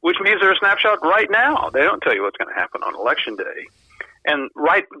 which means they're a snapshot right now. They don't tell you what's going to happen on Election Day. And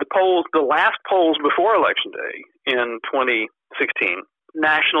the last polls before Election Day in 2016.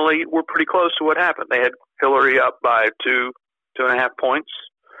 Nationally, we're pretty close to what happened. They had Hillary up by 2.5 points,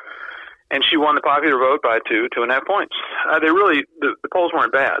 and she won the popular vote by 2.5 points. The polls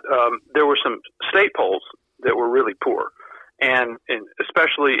weren't bad. There were some state polls that were really poor, and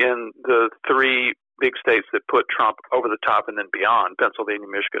especially in the 3 big states that put Trump over the top and then beyond: Pennsylvania,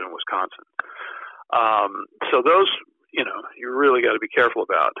 Michigan, and Wisconsin. So those, you really got to be careful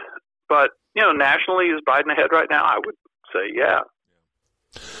about. But nationally, is Biden ahead right now? I would say, yeah.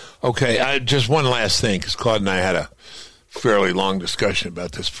 Okay, just one last thing, because Claude and I had a fairly long discussion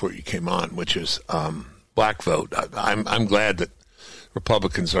about this before you came on, which is black vote. I'm glad that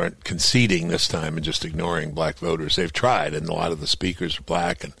Republicans aren't conceding this time and just ignoring black voters. They've tried, and a lot of the speakers are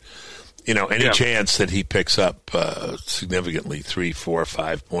black. And, any chance that he picks up significantly 3, 4,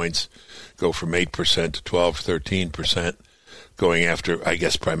 5 points, go from 8% to 12, 13%, going after, I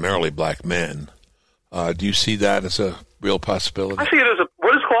guess, primarily black men. Do you see that as a real possibility? I see it as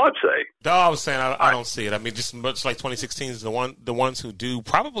what does Claude say? No, I was saying I don't see it. I mean, just much like 2016 is the ones who do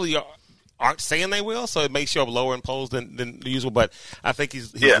probably aren't saying they will, so it may show up lower in polls than usual. But I think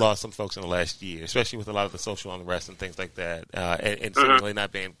he's lost some folks in the last year, especially with a lot of the social unrest and things like that, and seemingly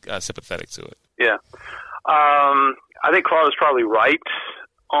not being sympathetic to it. Yeah, I think Claude is probably right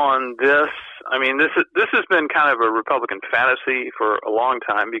on this. I mean, this has been kind of a Republican fantasy for a long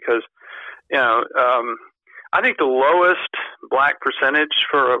time because, I think the lowest black percentage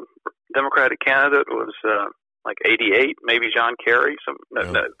for a Democratic candidate was like 88, maybe John Kerry,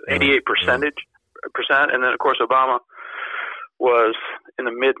 88%, and then of course Obama was in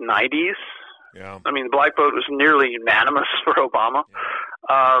the mid 90s. Yeah. I mean, the black vote was nearly unanimous for Obama.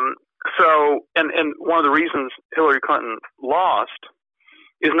 Yeah. So one of the reasons Hillary Clinton lost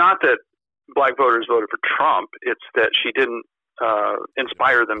is not that black voters voted for Trump; it's that she didn't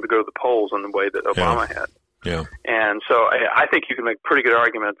inspire them to go to the polls in the way that Obama had. Yeah. And so I think you can make a pretty good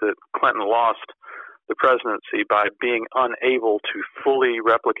argument that Clinton lost the presidency by being unable to fully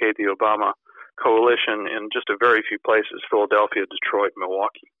replicate the Obama coalition in just a very few places: Philadelphia, Detroit,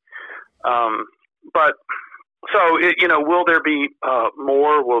 Milwaukee. Will there be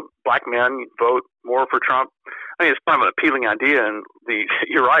more? Will black men vote more for Trump? I mean, it's kind of an appealing idea, and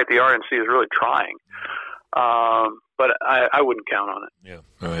you're right. The RNC is really trying, but I wouldn't count on it. Yeah.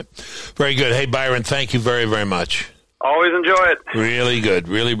 All right. Very good. Hey, Byron, thank you very, very much. Always enjoy it. Really good.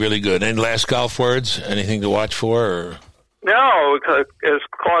 Really, really good. Any last golf words? Anything to watch for? Or? No, as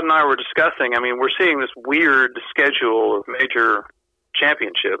Claude and I were discussing, I mean, we're seeing this weird schedule of major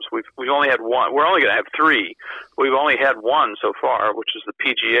championships. We've only had one. We're only going to have 3. We've only had one so far, which is the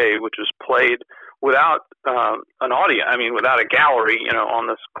PGA, which was played without an audience. I mean, without a gallery, on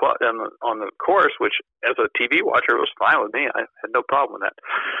the course. Which, as a TV watcher, was fine with me. I had no problem with that.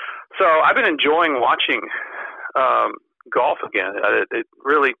 So I've been enjoying watching golf again. It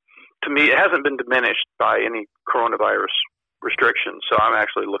really, to me, it hasn't been diminished by any coronavirus restrictions. So I'm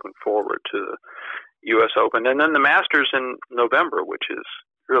actually looking forward to the U.S. Open, and then the Masters in November, which is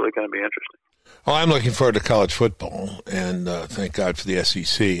really going to be interesting. Well, I'm looking forward to college football, and thank God for the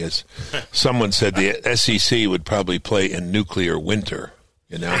SEC. As someone said, the SEC would probably play in nuclear winter,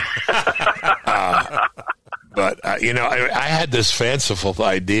 But, I had this fanciful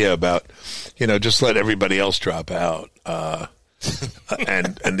idea about, just let everybody else drop out.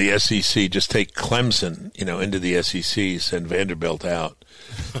 And the SEC, just take Clemson, into the SEC, send Vanderbilt out,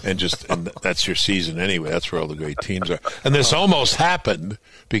 and that's your season anyway. That's where all the great teams are. And this almost happened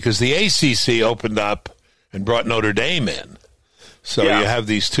because the ACC opened up and brought Notre Dame in. So you have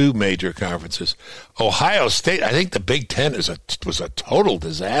these 2 major conferences. Ohio State, I think the Big Ten was a total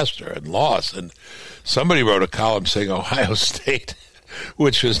disaster and loss. And somebody wrote a column saying Ohio State,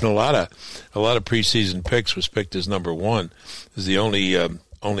 which was in a lot of preseason picks, was picked as number 1, is the only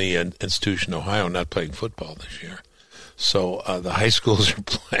only institution in Ohio not playing football this year. So the high schools are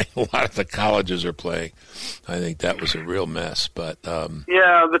playing. A lot of the colleges are playing. I think that was a real mess. But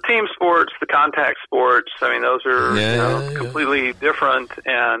yeah, the team sports, the contact sports. I mean, those are completely different.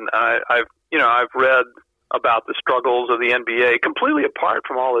 And I've read about the struggles of the NBA, completely apart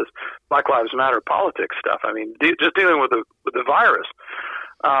from all this Black Lives Matter politics stuff. I mean, just dealing with the virus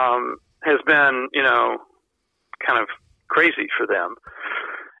has been, kind of crazy for them.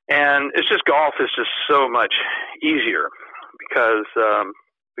 And it's just golf is just so much easier because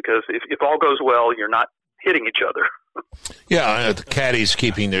if all goes well, you're not hitting each other. Yeah, the caddies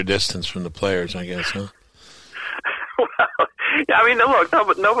keeping their distance from the players, I guess, huh? Well, yeah, I mean,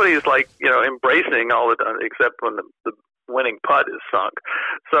 look, nobody's embracing all the time except when the winning putt is sunk.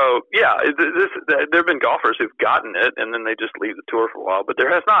 So yeah, there have been golfers who've gotten it and then they just leave the tour for a while, but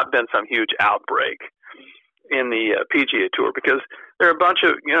there has not been some huge outbreak in the PGA Tour because there are a bunch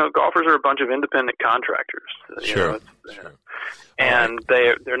of golfers are a bunch of independent contractors. Sure. And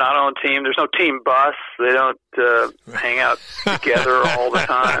they're not on team. There's no team bus. They don't hang out together all the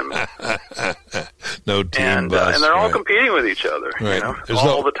time. No team bus. And they're all competing with each other. Right.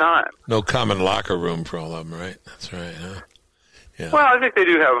 All the time. No common locker room for all of them, right? That's right. Huh? Yeah. Well, I think they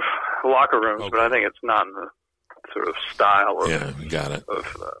do have locker rooms, but I think it's not in the sort of style of got it. Of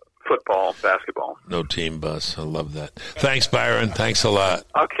football, basketball. No team bus. I love that. Thanks, Byron. Thanks a lot.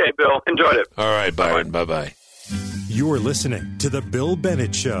 Okay, Bill. Enjoyed it. All right, Byron. Bye-bye. You're listening to The Bill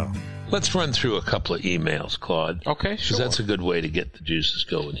Bennett Show. Let's run through a couple of emails, Claude. Okay, sure. Because that's a good way to get the juices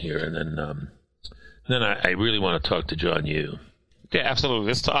going here. And then I really want to talk to John Yoo. Yeah,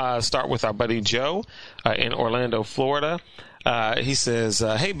 absolutely. Let's start with our buddy Joe in Orlando, Florida. He says,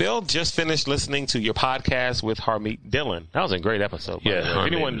 hey, Bill, just finished listening to your podcast with Harmeet Dillon. That was a great episode. Yeah, if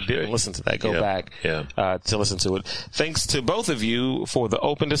anyone didn't listen to that, go back to listen to it. Thanks to both of you for the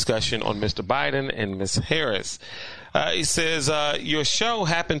open discussion on Mr. Biden and Ms. Harris. He says, your show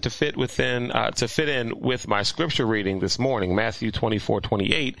happened to fit in with my scripture reading this morning, Matthew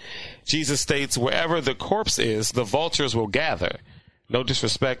 24:28. Jesus states, wherever the corpse is, the vultures will gather. No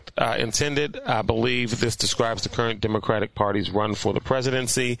disrespect intended. I believe this describes the current Democratic Party's run for the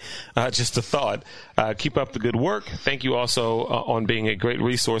presidency. Just a thought. Keep up the good work. Thank you also on being a great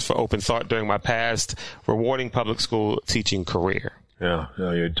resource for open thought during my past rewarding public school teaching career. Yeah,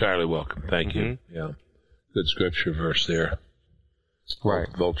 no, you're entirely welcome. Thank you. Yeah, good scripture verse there. Right.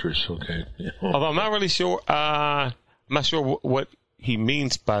 Vultures, okay. Yeah. Although I'm not really sure. I'm not sure what he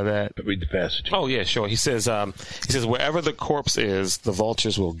means by that. Read the passage. Oh yeah, sure. He says wherever the corpse is, the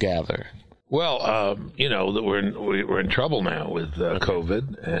vultures will gather. Well, we're in trouble now with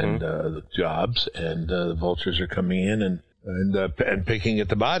COVID and the jobs, and the vultures are coming in and picking at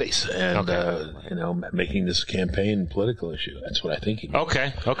the bodies and making this campaign a political issue. That's what I think he means.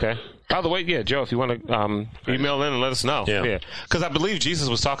 Okay. By the way, Joe, if you want to email in and let us know. Yeah. Because I believe Jesus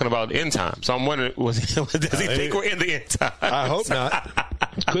was talking about end time. So I'm wondering, does he think we're in the end time? I hope not.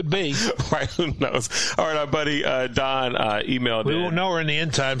 Could be. Right, who knows? All right, our buddy Don emailed We won't know we're in the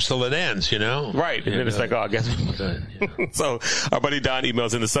end times till it ends, Right, and then it's like, I guess. So our buddy Don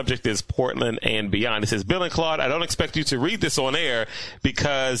emails in. The subject is Portland and beyond. It says, Bill and Claude, I don't expect you to read this on air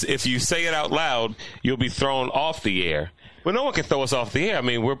because if you say it out loud, you'll be thrown off the air. Well, no one can throw us off the air. I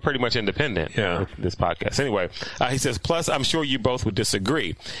mean, we're pretty much independent with this podcast. Anyway, he says, plus, I'm sure you both would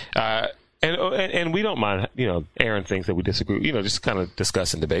disagree. And we don't mind, airing things that we disagree, just kind of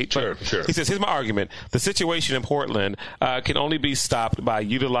discuss and debate. Sure. He says, here's my argument. The situation in Portland can only be stopped by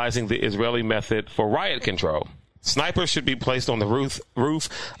utilizing the Israeli method for riot control. Snipers should be placed on the roof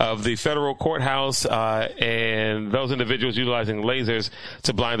of the federal courthouse, and those individuals utilizing lasers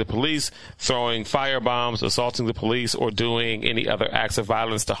to blind the police, throwing firebombs, assaulting the police, or doing any other acts of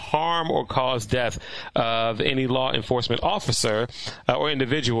violence to harm or cause death of any law enforcement officer or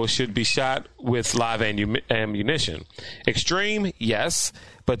individual should be shot with live ammunition. Extreme, yes.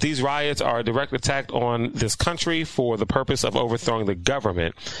 But these riots are a direct attack on this country for the purpose of overthrowing the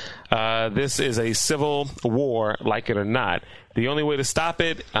government. This is a civil war, like it or not. The only way to stop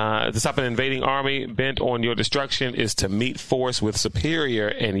it, to stop an invading army bent on your destruction, is to meet force with superior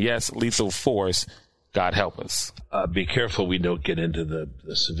and, yes, lethal force. God help us. Be careful we don't get into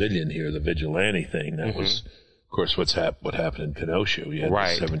the civilian here, the vigilante thing. That was, of course, what happened in Kenosha. You had a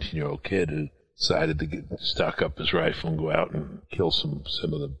 17-year-old kid who decided to stock up his rifle and go out and kill some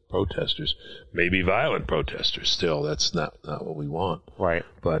of the protesters, maybe violent protesters. Still, that's not what we want. Right.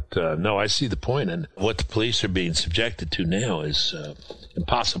 But no, I see the point, and what the police are being subjected to now is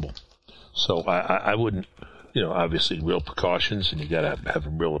impossible. So I wouldn't, obviously real precautions, and you got to have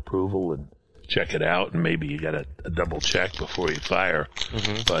real approval and check it out, and maybe you got to double check before you fire.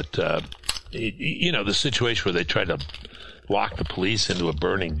 Mm-hmm. But, the situation where they tried to lock the police into a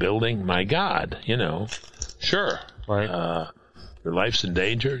burning building, my God, sure. Right. Your life's in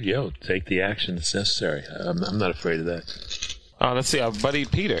danger, take the action that's necessary. I'm not afraid of that. Let's see, our buddy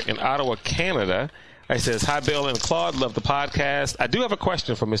Peter in Ottawa, Canada. He says, "Hi, Bill and Claude. Love the podcast. I do have a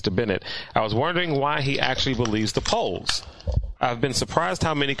question for Mr. Bennett. I was wondering why he actually believes the polls. I've been surprised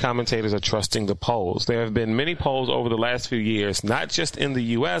how many commentators are trusting the polls. There have been many polls over the last few years, not just in the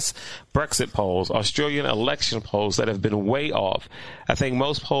U.S., Brexit polls, Australian election polls that have been way off. I think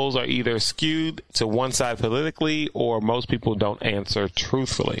most polls are either skewed to one side politically or most people don't answer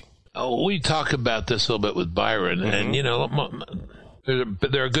truthfully." Oh, we talk about this a little bit with Byron, Mm-hmm. and,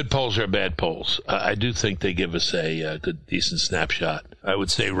 there are good polls, there are bad polls. I do think they give us a good, decent snapshot. I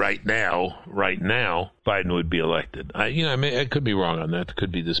would say right now, Biden would be elected. I could be wrong on that. It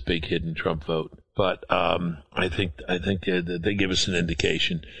could be this big hidden Trump vote. But I think they give us an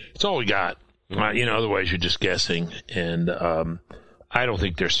indication. It's all we got. Otherwise you're just guessing. And I don't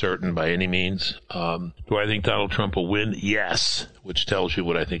think they're certain by any means. Do I think Donald Trump will win? Yes, which tells you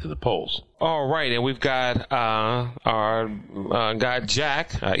what I think of the polls. All right, and we've got our guy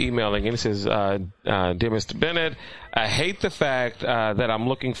Jack emailing in. He says, "Dear Mr. Bennett, I hate the fact that I'm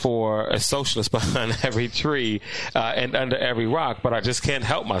looking for a socialist behind every tree and under every rock, but I just can't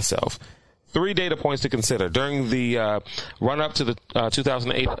help myself. 3 data points to consider. During the run-up to the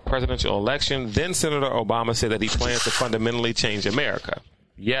 2008 presidential election, then Senator Obama said that he plans to fundamentally change America.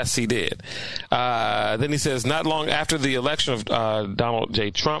 Yes, he did. Then he says, not long after the election of Donald J.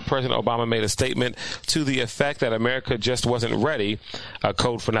 Trump, President Obama made a statement to the effect that America just wasn't ready, a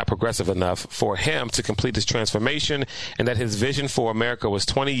code for not progressive enough, for him to complete his transformation, and that his vision for America was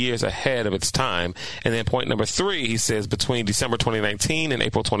 20 years ahead of its time. And then point number 3, he says, between December 2019 and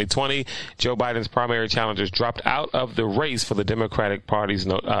April 2020, Joe Biden's primary challengers dropped out of the race for the Democratic Party's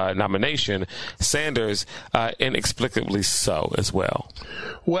nomination. Sanders, inexplicably so as well.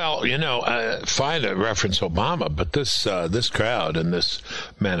 Well, fine to reference Obama, but this crowd and this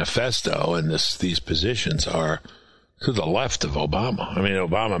manifesto and these positions are to the left of Obama. I mean,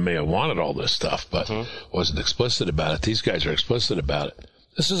 Obama may have wanted all this stuff, but wasn't explicit about it. These guys are explicit about it.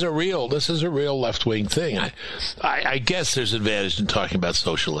 This is a real left-wing thing. I guess there's advantage in talking about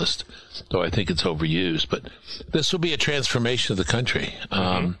socialist, though I think it's overused. But this will be a transformation of the country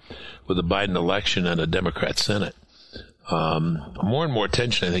with a Biden election and a Democrat Senate. More and more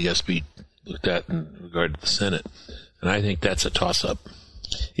attention, I think, has to be looked at in regard to the Senate. And I think that's a toss-up.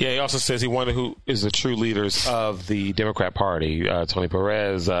 Yeah, he also says he wondered who is the true leaders of the Democrat Party, Tony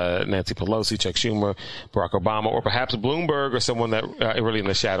Perez, Nancy Pelosi, Chuck Schumer, Barack Obama, or perhaps Bloomberg or someone that really in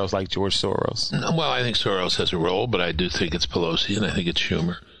the shadows like George Soros. Well, I think Soros has a role, but I do think it's Pelosi, and I think it's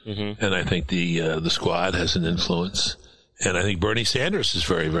Schumer. And I think the squad has an influence. And I think Bernie Sanders is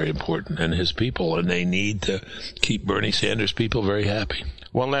very, very important, and his people, and they need to keep Bernie Sanders' people very happy.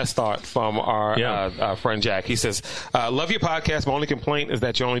 One last thought from our friend Jack. He says, love your podcast. My only complaint is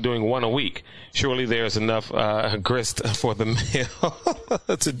that you're only doing one a week. Surely there's enough grist for the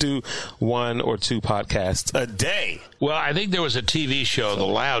mill to do 1 or 2 podcasts a day. Well, I think there was a TV show, The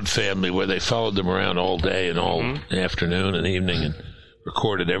Loud Family, where they followed them around all day and all afternoon and evening and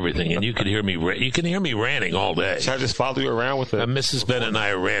recorded everything, and you can hear me ranting all day. Should I just follow you around with it? Mrs. Bennett and I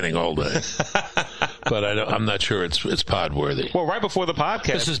are ranting all day, but I'm not sure it's pod worthy. Well, right before the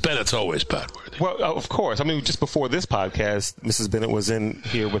podcast, Mrs. Bennett's always pod worthy. Well, of course. I mean, just before this podcast, Mrs. Bennett was in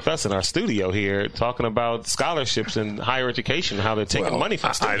here with us in our studio here talking about scholarships and higher education, how they're taking money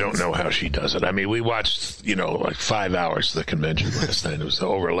from students. I don't know how she does it. I mean, we watched like 5 hours of the convention last night. It was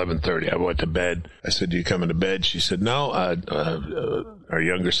over 11:30. I went to bed. I said, "Do you come into bed?" She said, "No. Our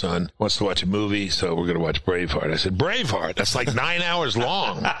younger son wants to watch a movie, so we're going to watch Braveheart." I said, "Braveheart? That's like 9 hours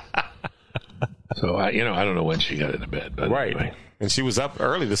long." So I don't know when she got into bed, but right. Anyway. And she was up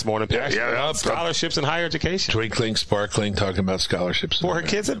early this morning. Up, scholarships and higher education. Twinkling, sparkling, talking about scholarships for her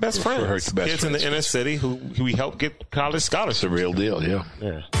kids at Best Friends. For her best kids in the inner city who we help get college scholarships. It's a real deal,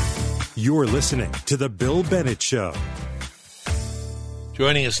 yeah. You're listening to The Bill Bennett Show.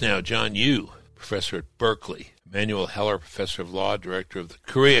 Joining us now, John Yoo, professor at Berkeley, Emanuel Heller, professor of law, director of the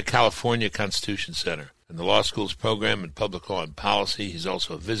Korea, California Constitution Center, and the law school's program in public law and policy. He's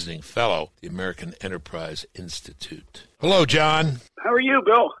also a visiting fellow at the American Enterprise Institute. Hello, John. How are you,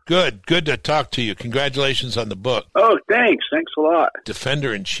 Bill? Good to talk to you. Congratulations on the book. Oh, thanks a lot.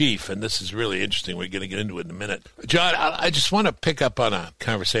 Defender-in-Chief, and this is really interesting. We're going to get into it in a minute. John, I just want to pick up on a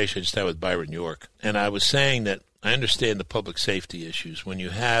conversation I just had with Byron York, and I was saying that I understand the public safety issues. When you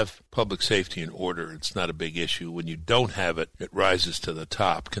have public safety and order, it's not a big issue. When you don't have it, it rises to the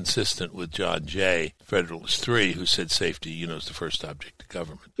top, consistent with John Jay, Federalist 3, who said safety, is the first object of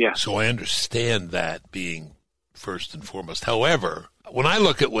government. Yeah. So I understand that being first and foremost. However, when I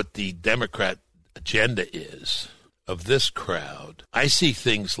look at what the Democrat agenda is of this crowd, I see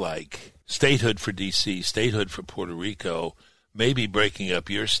things like statehood for D.C., statehood for Puerto Rico, maybe breaking up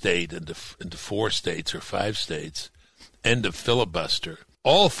your state into 4 states or 5 states, end of filibuster,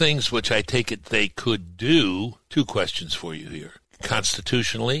 all things which I take it they could do. 2 questions for you here.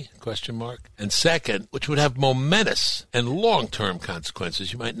 Constitutionally, ? And second, which would have momentous and long-term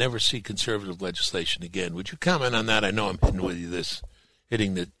consequences. You might never see conservative legislation again. Would you comment on that? I know I'm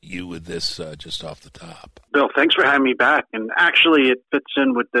hitting you with this just off the top. Bill, thanks for having me back. And actually, it fits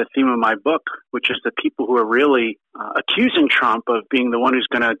in with the theme of my book, which is the people who are really accusing Trump of being the one who's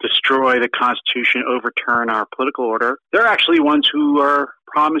going to destroy the Constitution, overturn our political order. They're actually ones who are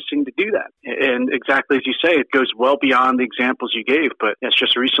promising to do that. And exactly as you say, it goes well beyond the examples you gave. But yes,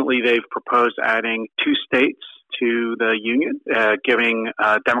 just recently they've proposed adding 2 states to the union, giving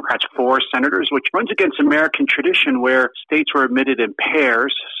Democrats 4 senators, which runs against American tradition where states were admitted in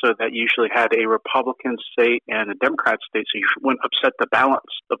pairs, so that you usually had a Republican state and a Democrat state, so you wouldn't upset the balance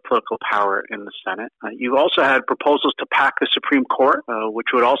of political power in the Senate. You've also had proposals to pack the Supreme Court, which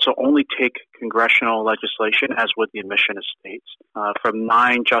would also only take congressional legislation, as would the admission of states, from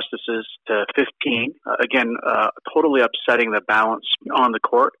 9 justices to 15. Again, totally upsetting the balance on the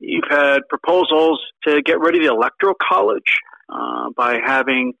court. You've had proposals to get rid of the Electoral College by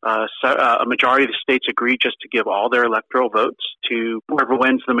having a majority of the states agree just to give all their electoral votes to whoever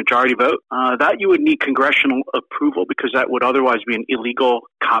wins the majority vote. That you would need congressional approval because that would otherwise be an illegal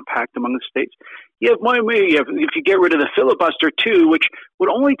compact among the states. If you get rid of the filibuster too, which would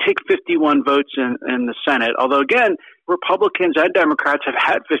only take 51 votes in the Senate, although again, Republicans and Democrats have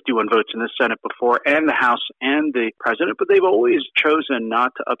had 51 votes in the Senate before, and the House and the President, but they've always chosen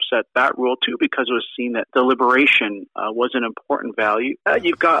not to upset that rule too because it was seen that deliberation was an important value.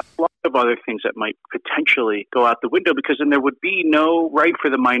 You've got a lot of other things that might potentially go out the window because then there would be no right for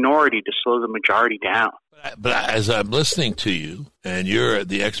the minority to slow the majority down. But as I'm listening to you, and you're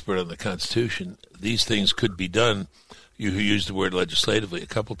the expert on the Constitution, these things could be done. You used the word legislatively a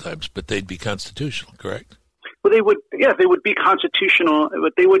couple times, but they'd be constitutional, correct? Well, they would be constitutional,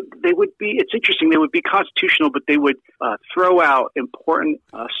 but they would be, it's interesting, they would be constitutional, but they would throw out important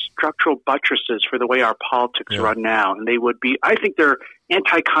structural buttresses for the way our politics run now. And they would be, I think they're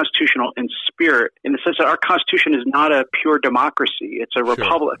anti-constitutional in spirit, in the sense that our Constitution is not a pure democracy. It's a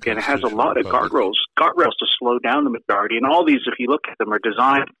republic, and it has a lot of guardrails to slow down the majority. And all these, if you look at them, are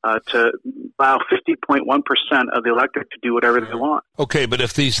designed to allow 50.1% of the electorate to do whatever they want. Okay, but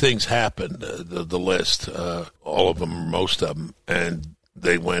if these things happen, the list, all of them, most of them, and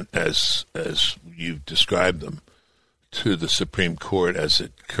they went as you've described them, to the Supreme Court as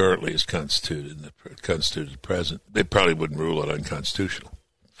it currently is constituted at present, they probably wouldn't rule it unconstitutional.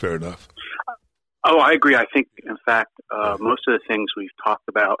 Fair enough. Oh, I agree. I think, in fact, most of the things we've talked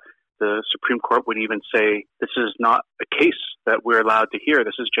about, the Supreme Court would even say this is not a case that we're allowed to hear.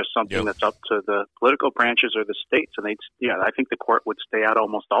 This is just something that's up to the political branches or the states. And I think the court would stay out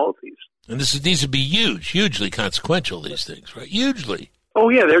almost all of these. And these would be hugely consequential, these things, right? Hugely. Oh,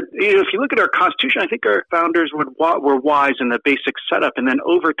 yeah. If you look at our Constitution, I think our founders were wise in the basic setup. And then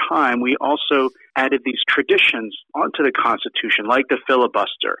over time, we also added these traditions onto the Constitution, like the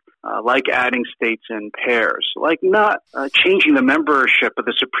filibuster, like adding states in pairs, like not changing the membership of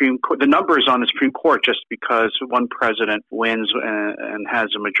the Supreme Court, the numbers on the Supreme Court just because one president wins and has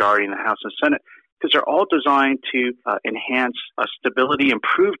a majority in the House and Senate. Because they're all designed to enhance stability,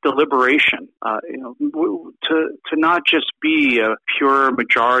 improve deliberation, to not just be a pure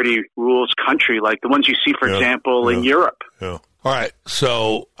majority rules country like the ones you see, for example, in Europe. Yeah. All right.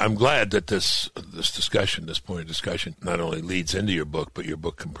 So I'm glad that this point of discussion, not only leads into your book, but your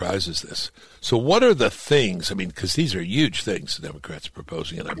book comprises this. So what are the things, because these are huge things the Democrats are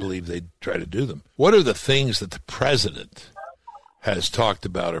proposing, and I believe they try to do them. What are the things that the president has talked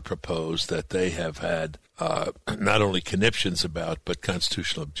about or proposed that they have had not only conniptions about, but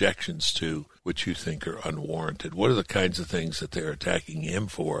constitutional objections to, which you think are unwarranted? What are the kinds of things that they're attacking him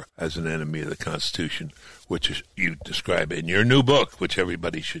for as an enemy of the Constitution, which you describe in your new book, which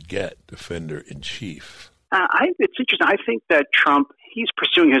everybody should get, Defender in Chief? It's interesting. I think that Trump he's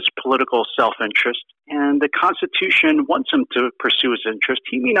pursuing his political self-interest, and the Constitution wants him to pursue his interest.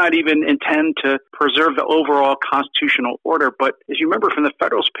 He may not even intend to preserve the overall constitutional order, but as you remember from the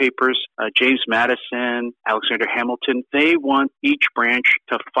Federalist Papers, James Madison, Alexander Hamilton, they want each branch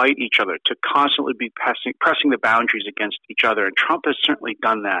to fight each other, to constantly be pressing the boundaries against each other, and Trump has certainly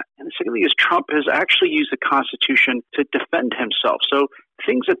done that. And secondly is Trump has actually used the Constitution to defend himself. So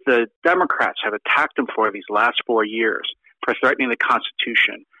things that the Democrats have attacked him for these last 4 years, for threatening the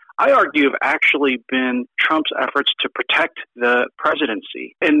Constitution, I argue have actually been Trump's efforts to protect the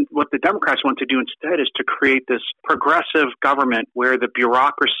presidency. And what the Democrats want to do instead is to create this progressive government where the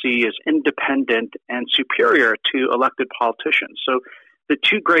bureaucracy is independent and superior to elected politicians. So the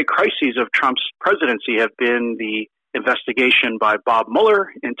two great crises of Trump's presidency have been the investigation by Bob Mueller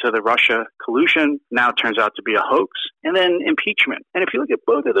into the Russia collusion, now turns out to be a hoax, and then impeachment. And if you look at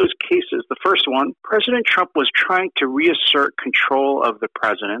both of those cases, the first one, President Trump was trying to reassert control of the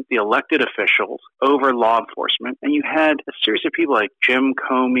president, the elected officials, over law enforcement. And you had a series of people like Jim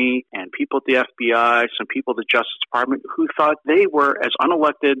Comey and people at the FBI, some people at the Justice Department, who thought they were, as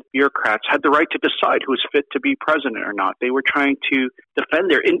unelected bureaucrats, had the right to decide who was fit to be president or not. They were trying to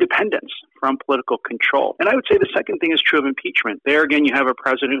defend their independence from political control. And I would say the second thing is true of impeachment. There again, you have a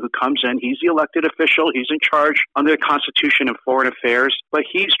president who comes in, he's the elected official, he's in charge under the Constitution of foreign affairs, but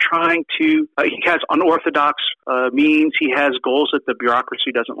he's trying to, he has unorthodox means, he has goals that the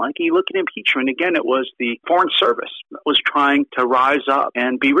bureaucracy doesn't like. You look at impeachment, again, it was the Foreign Service that was trying to rise up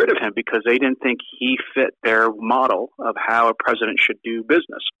and be rid of him because they didn't think he fit their model of how a president should do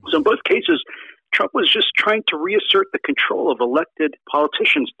business. So in both cases, Trump was just trying to reassert the control of elected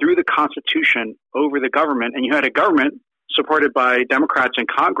politicians through the Constitution over the government. And you had a government supported by Democrats in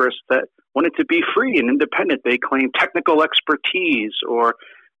Congress that wanted to be free and independent. They claimed technical expertise or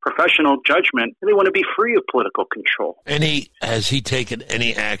professional judgment, and they want to be free of political control. Has he taken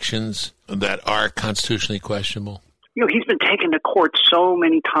any actions that are constitutionally questionable? You know, he's been taken to court so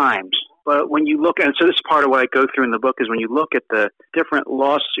many times. But when you look at, so this is part of what I go through in the book, is when you look at the different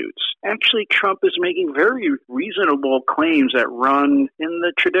lawsuits, actually Trump is making very reasonable claims that run in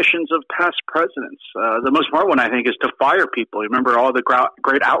the traditions of past presidents. The most important one, I think, is to fire people. You remember all the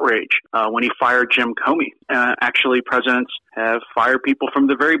great outrage when he fired Jim Comey. Actually, presidents have fired people from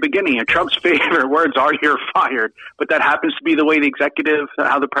the very beginning. And Trump's favorite words are, "You're fired." But that happens to be the way the executive,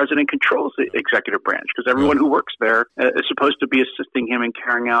 how the president controls the executive branch, because everyone who works there is supposed to be assisting him in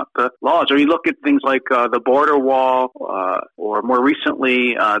carrying out the laws. Or you look at things like the border wall, or more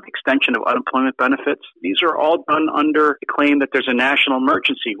recently, the extension of unemployment benefits. These are all done under the claim that there's a national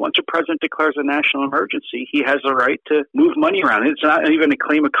emergency. Once a president declares a national emergency, he has the right to move money around. It's not even a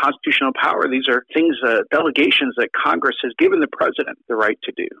claim of constitutional power. These are things, delegations that Congress has given the president the right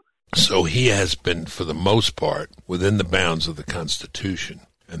to do. So he has been, for the most part, within the bounds of the Constitution.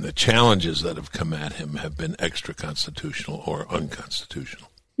 And the challenges that have come at him have been extra-constitutional or unconstitutional.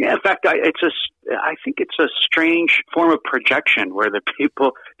 Yeah, in fact, I think it's a strange form of projection where the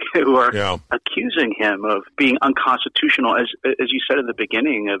people who are accusing him of being unconstitutional, as you said at the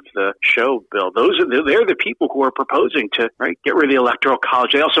beginning of the show, Bill, they're the people who are proposing to get rid of the Electoral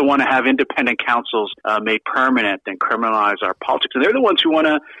College. They also want to have independent councils made permanent and criminalize our politics. And they're the ones who want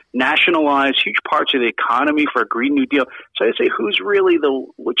to nationalize huge parts of the economy for a Green New Deal. So I say,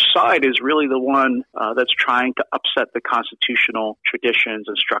 which side is really the one that's trying to upset the constitutional traditions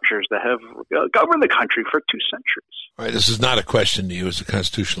and structures that have governed the country for 2 centuries? All right, this is not a question to you as a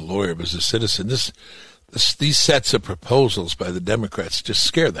constitutional lawyer, but as a citizen. These sets of proposals by the Democrats just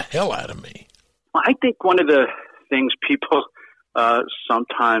scare the hell out of me. Well, I think one of the things people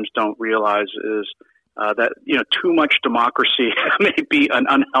sometimes don't realize is that too much democracy may be an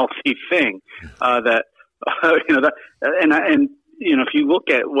unhealthy thing. If you look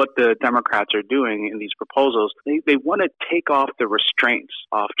at what the Democrats are doing in these proposals, they want to take off the restraints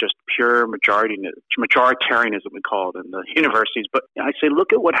off just pure majoritarianism, we call it in the universities. But I say,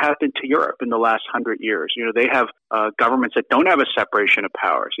 look at what happened to Europe in the last 100 years. They have governments that don't have a separation of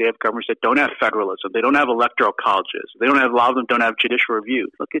powers. They have governments that don't have federalism. They don't have electoral colleges. A lot of them don't have judicial review.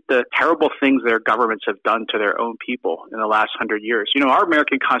 Look at the terrible things their governments have done to their own people in the last 100 years. Our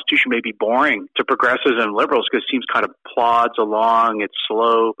American Constitution may be boring to progressives and liberals because it seems kind of plods along. It's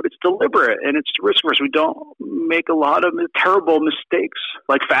slow, but it's deliberate and it's risk-averse. We don't make a lot of terrible mistakes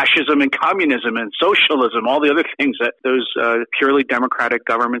like fascism and communism and socialism, all the other things that those purely democratic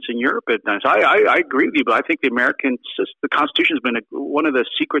governments in Europe have done. So I agree with you, but I think the American American system, the Constitution has been one of the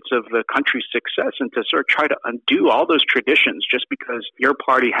secrets of the country's success, and to sort of try to undo all those traditions just because your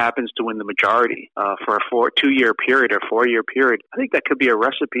party happens to win the majority for a 2-year period or 4-year period, I think that could be a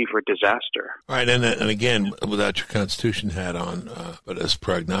recipe for disaster. All right, and again, without your Constitution hat on, but as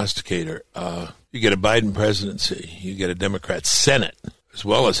prognosticator, you get a Biden presidency, you get a Democrat Senate as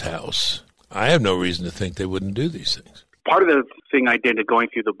well as House. I have no reason to think they wouldn't do these things. Part of the thing I did going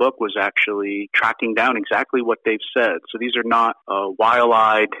through the book was actually tracking down exactly what they've said. So these are not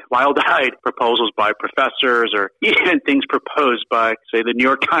wild-eyed proposals by professors or even things proposed by, say, the New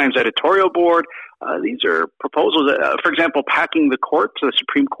York Times editorial board. These are proposals, for example, packing the court to the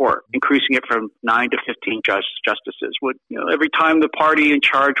Supreme Court, increasing it from 9 to 15 justices. Every time the party in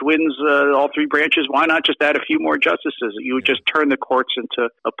charge wins all 3 branches, why not just add a few more justices? You would just turn the courts into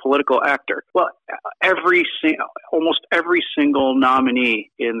a political actor. Well, almost every single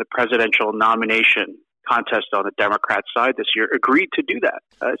nominee in the presidential nomination contest on the Democrat side this year agreed to do that.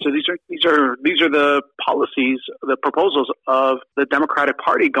 So these are the policies, the proposals of the Democratic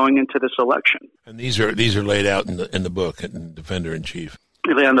Party going into this election. And these are laid out in the book, in Defender in Chief.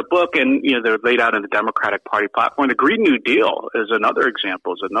 They lay out in the book, and they're laid out in the Democratic Party platform. The Green New Deal is another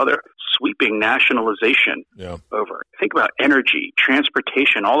example, is another sweeping nationalization over. Think about energy,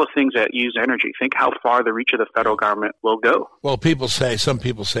 transportation, all the things that use energy. Think how far the reach of the federal government will go. Well, some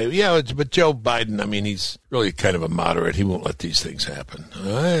people say, but Joe Biden, he's really kind of a moderate. He won't let these things happen.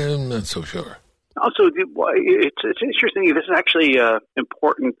 I'm not so sure. Also, it's interesting. This is actually an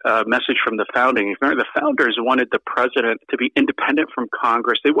important message from the founding. If you remember, the founders wanted the president to be independent from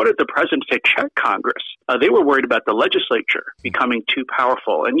Congress. They wanted the president to check Congress. They were worried about the legislature becoming too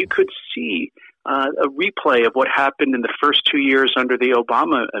powerful. And you could see a replay of what happened in the first 2 years under the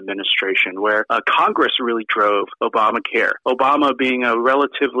Obama administration, where Congress really drove Obamacare. Obama, being a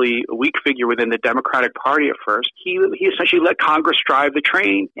relatively weak figure within the Democratic Party at first, he essentially let Congress drive the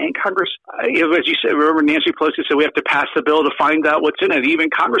train. And Congress, as you said, remember Nancy Pelosi said we have to pass the bill to find out what's in it. Even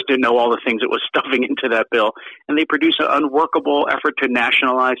Congress didn't know all the things it was stuffing into that bill. And they produced an unworkable effort to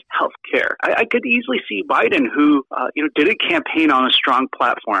nationalize health care. I could easily see Biden, who didn't campaign on a strong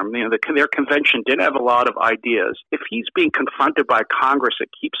platform. Their convention didn't have a lot of ideas. If he's being confronted by Congress that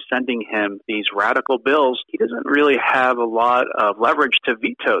keeps sending him these radical bills, he doesn't really have a lot of leverage to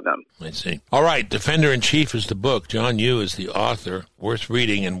veto them. I see. All right, Defender in Chief is the book. John Yoo is the author. Worth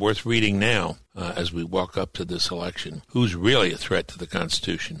reading, and worth reading now as we walk up to this election. Who's really a threat to the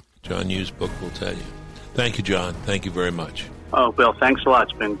Constitution? John Yoo's book will tell you. Thank you, John. Thank you very much. Oh, Bill, thanks a lot.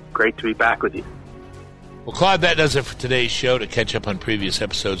 It's been great to be back with you. Well, Claude, that does it for today's show. To catch up on previous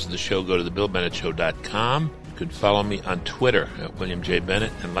episodes of the show, go to thebillbennettshow.com. You can follow me on Twitter at William J.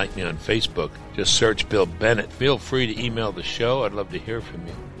 Bennett and like me on Facebook. Just search Bill Bennett. Feel free to email the show. I'd love to hear from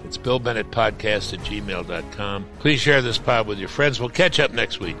you. It's BillBennettPodcast@gmail.com. Please share this pod with your friends. We'll catch up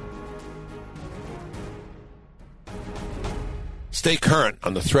next week. Stay current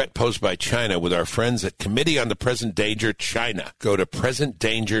on the threat posed by China with our friends at Committee on the Present Danger China. Go to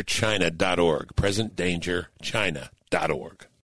PresentDangerChina.org. PresentDangerChina.org.